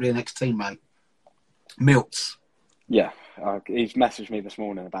yours and probably an ex-teammate, Milts. Yeah, he's messaged me this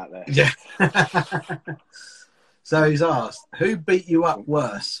morning about this. Yeah. So he's asked, who beat you up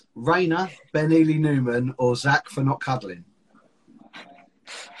worse, Rayner, Ben Ely Newman, or Zach for not cuddling?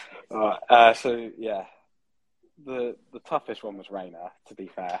 The toughest one was Rayner, to be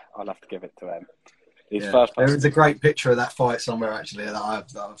fair. I'll have to give it to him. There is a great picture of that fight somewhere, actually, that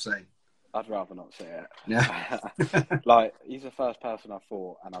I've seen. I'd rather not see it. Yeah. He's the first person I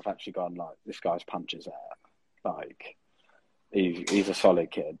fought, and I've actually gone, this guy's punches are, he's a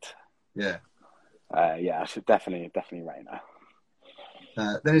solid kid. Yeah. So definitely Rayner.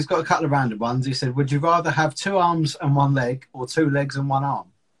 Then he's got a couple of random ones. He said, would you rather have 2 arms and 1 leg, or 2 legs and 1 arm?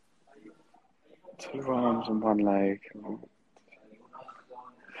 2 arms and 1 leg.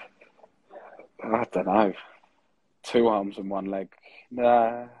 I don't know. 2 arms and 1 leg.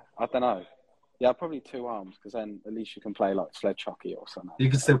 Nah, I don't know. Yeah, probably 2 arms, because then at least you can play sledge hockey or something. You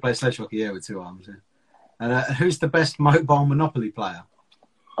can still play sledge hockey, with 2 arms. Yeah. And who's the best mobile Monopoly player?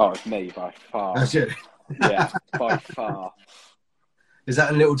 Oh, it's me by far. That's you. Yeah, by far. Is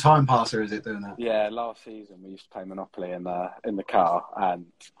that a little time passer? Is it doing that? Yeah, last season we used to play Monopoly in the car, and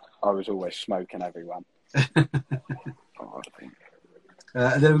I was always smoking everyone. And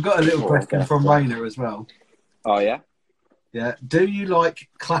then we've got a little question from Rayner as well. Oh yeah. Yeah. Do you like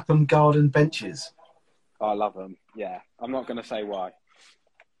Clapham Garden benches? I love them. Yeah, I'm not going to say why.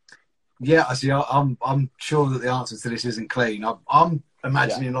 Yeah, I see. I'm sure that the answer to this isn't clean. I'm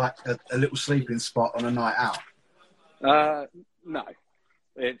imagining a little sleeping spot on a night out. No,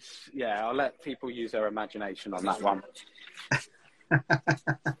 it's I'll let people use their imagination on that one.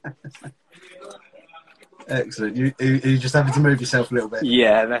 Excellent. You just having to move yourself a little bit.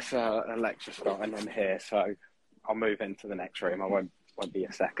 Yeah, that's a lecture starting in here. So I'll move into the next room. I won't be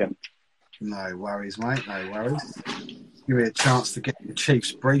a second. No worries, mate. No worries. Give me a chance to get the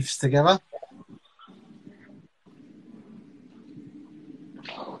Chiefs briefs together.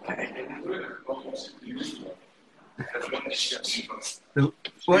 Okay.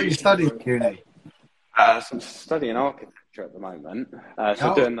 What are you studying at uni? So I'm studying architecture at the moment.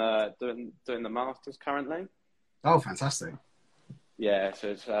 Doing the masters currently. Oh, fantastic. Yeah, so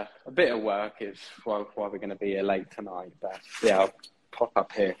it's a bit of work is why we're going to be here late tonight. But yeah, I'll pop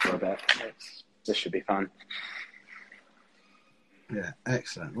up here for a bit. This should be fun. Yeah,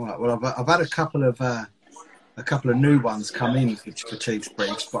 excellent. Right, well, I've had a couple of new ones come in for Chiefs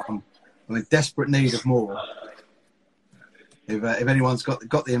briefs, but I'm in desperate need of more. If anyone's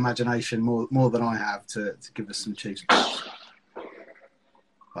got the imagination more than I have to give us some Chiefs briefs,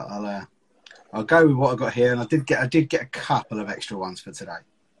 but I'll go with what I got here, and I did get a couple of extra ones for today,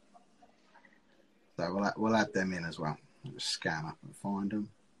 so we'll add them in as well. I'll just scan up and find them.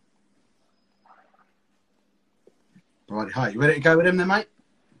 Right, hi. You ready to go with him then, mate?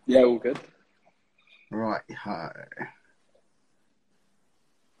 Yeah, all good. Right, hi.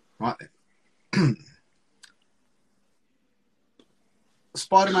 Right then.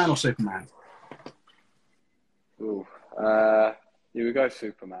 Spider-Man or Superman? Ooh, yeah, we go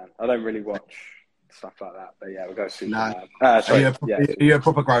Superman. I don't really watch stuff like that, but yeah, we'll go Superman. No. Are you a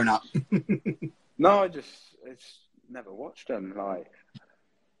proper grown-up? No, it's never watched them. Like,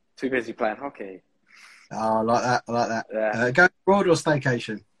 too busy playing hockey. Oh, I like that. Yeah. Going abroad or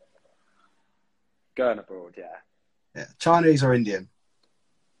staycation? Going abroad, yeah. Yeah. Chinese or Indian?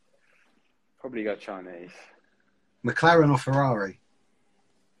 Probably go Chinese. McLaren or Ferrari?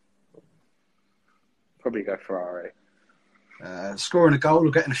 Probably go Ferrari. Scoring a goal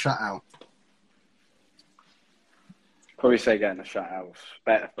or getting a shutout? Probably say getting a shutout.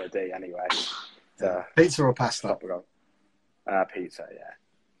 Better for a D anyway. Pizza or pasta? Pizza, yeah.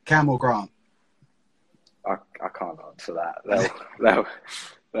 Cam or Grant? I can't answer that.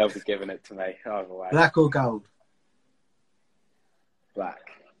 They'll be giving it to me either way. Black or gold? Black.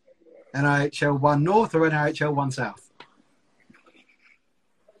 NHL 1 North or NHL 1 South?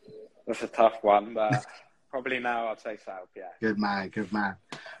 That's a tough one, but probably now I'd say South, yeah. Good man.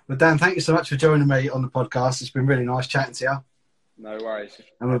 Well, Dan, thank you so much for joining me on the podcast. It's been really nice chatting to you. No worries.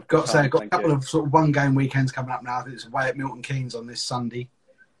 And we've got a couple of sort of one-game weekends coming up now. I think it's away at Milton Keynes on this Sunday.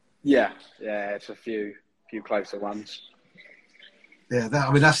 Yeah, it's a few closer ones. Yeah,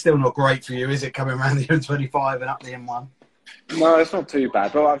 that's still not great for you, is it, coming around the M25 and up the M1? No, it's not too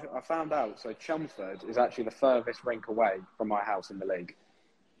bad. But I found out, so Chelmsford is actually the furthest rink away from my house in the league.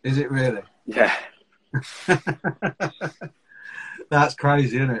 Is it really? Yeah. That's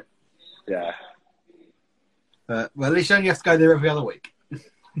crazy, isn't it? Yeah. Well, at least you only have to go there every other week.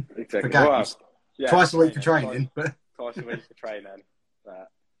 Exactly. For games. Yeah, twice a week for training. Twice a week for training.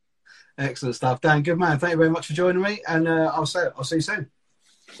 Excellent stuff. Dan, good man. Thank you very much for joining me, and I'll see you soon.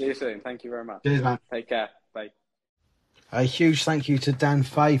 See you soon. Thank you very much. Cheers, man. Take care. Bye. A huge thank you to Dan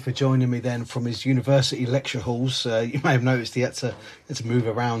Fay for joining me then from his university lecture halls. You may have noticed he had to move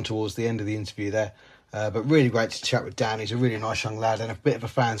around towards the end of the interview there. But really great to chat with Dan. He's a really nice young lad and a bit of a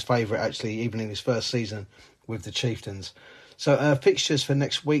fan's favourite, actually, even in his first season with the Chieftains. So fixtures for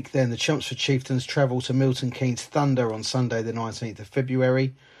next week then. The Chelmsford Chieftains travel to Milton Keynes Thunder on Sunday the 19th of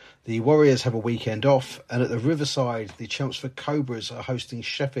February. The Warriors have a weekend off, and at the Riverside, the Chelmsford Cobras are hosting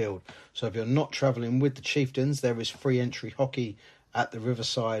Sheffield. So if you're not travelling with the Chieftains, there is free entry hockey at the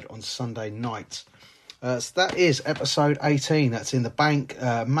Riverside on Sunday night. So that is episode 18. That's in the bank.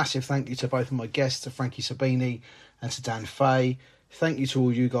 Massive thank you to both of my guests, to Frankie Sabini and to Dan Fay. Thank you to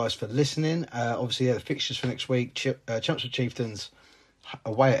all you guys for listening. Obviously, the fixtures for next week, Chelmsford Chieftains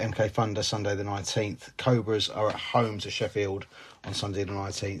away at MK Thunder Sunday the 19th. Cobras are at home to Sheffield on Sunday the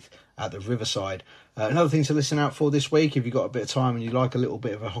 19th at the Riverside. Another thing to listen out for this week, if you've got a bit of time and you like a little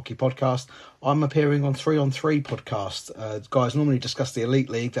bit of a hockey podcast, I'm appearing on 3 on 3 podcast. Guys normally discuss the Elite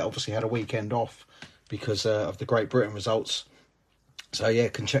League. That obviously had a weekend off because of the Great Britain results. So yeah,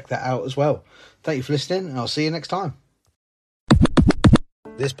 can check that out as well. Thank you for listening, and I'll see you next time.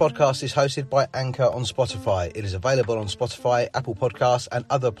 This podcast is hosted by Anchor on Spotify. It is available on Spotify, Apple Podcasts, and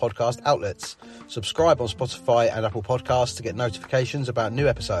other podcast outlets. Subscribe on Spotify and Apple Podcasts to get notifications about new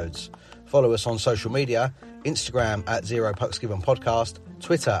episodes. Follow us on social media, Instagram at 0 Pucks Given Podcast,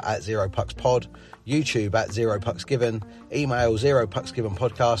 Twitter at 0 Pucks Pod, YouTube at 0 Pucks Given, email 0 Pucks Given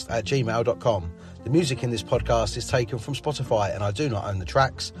Podcast at gmail.com. The music in this podcast is taken from Spotify and I do not own the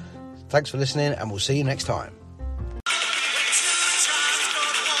tracks. Thanks for listening, and we'll see you next time.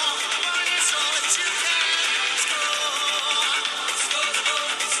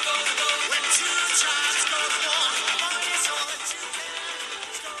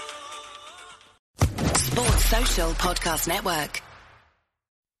 official podcast network.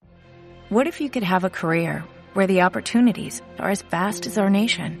 What if you could have a career where the opportunities are as vast as our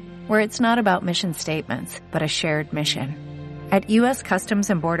nation, where it's not about mission statements, but a shared mission? At U.S. Customs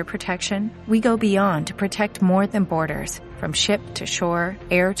and Border Protection, we go beyond to protect more than borders. From ship to shore,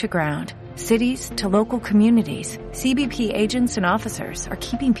 air to ground, cities to local communities, CBP agents and officers are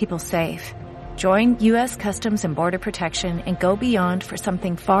keeping people safe. Join U.S. Customs and Border Protection and go beyond for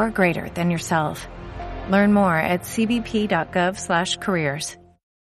something far greater than yourself. Learn more at cbp.gov/careers.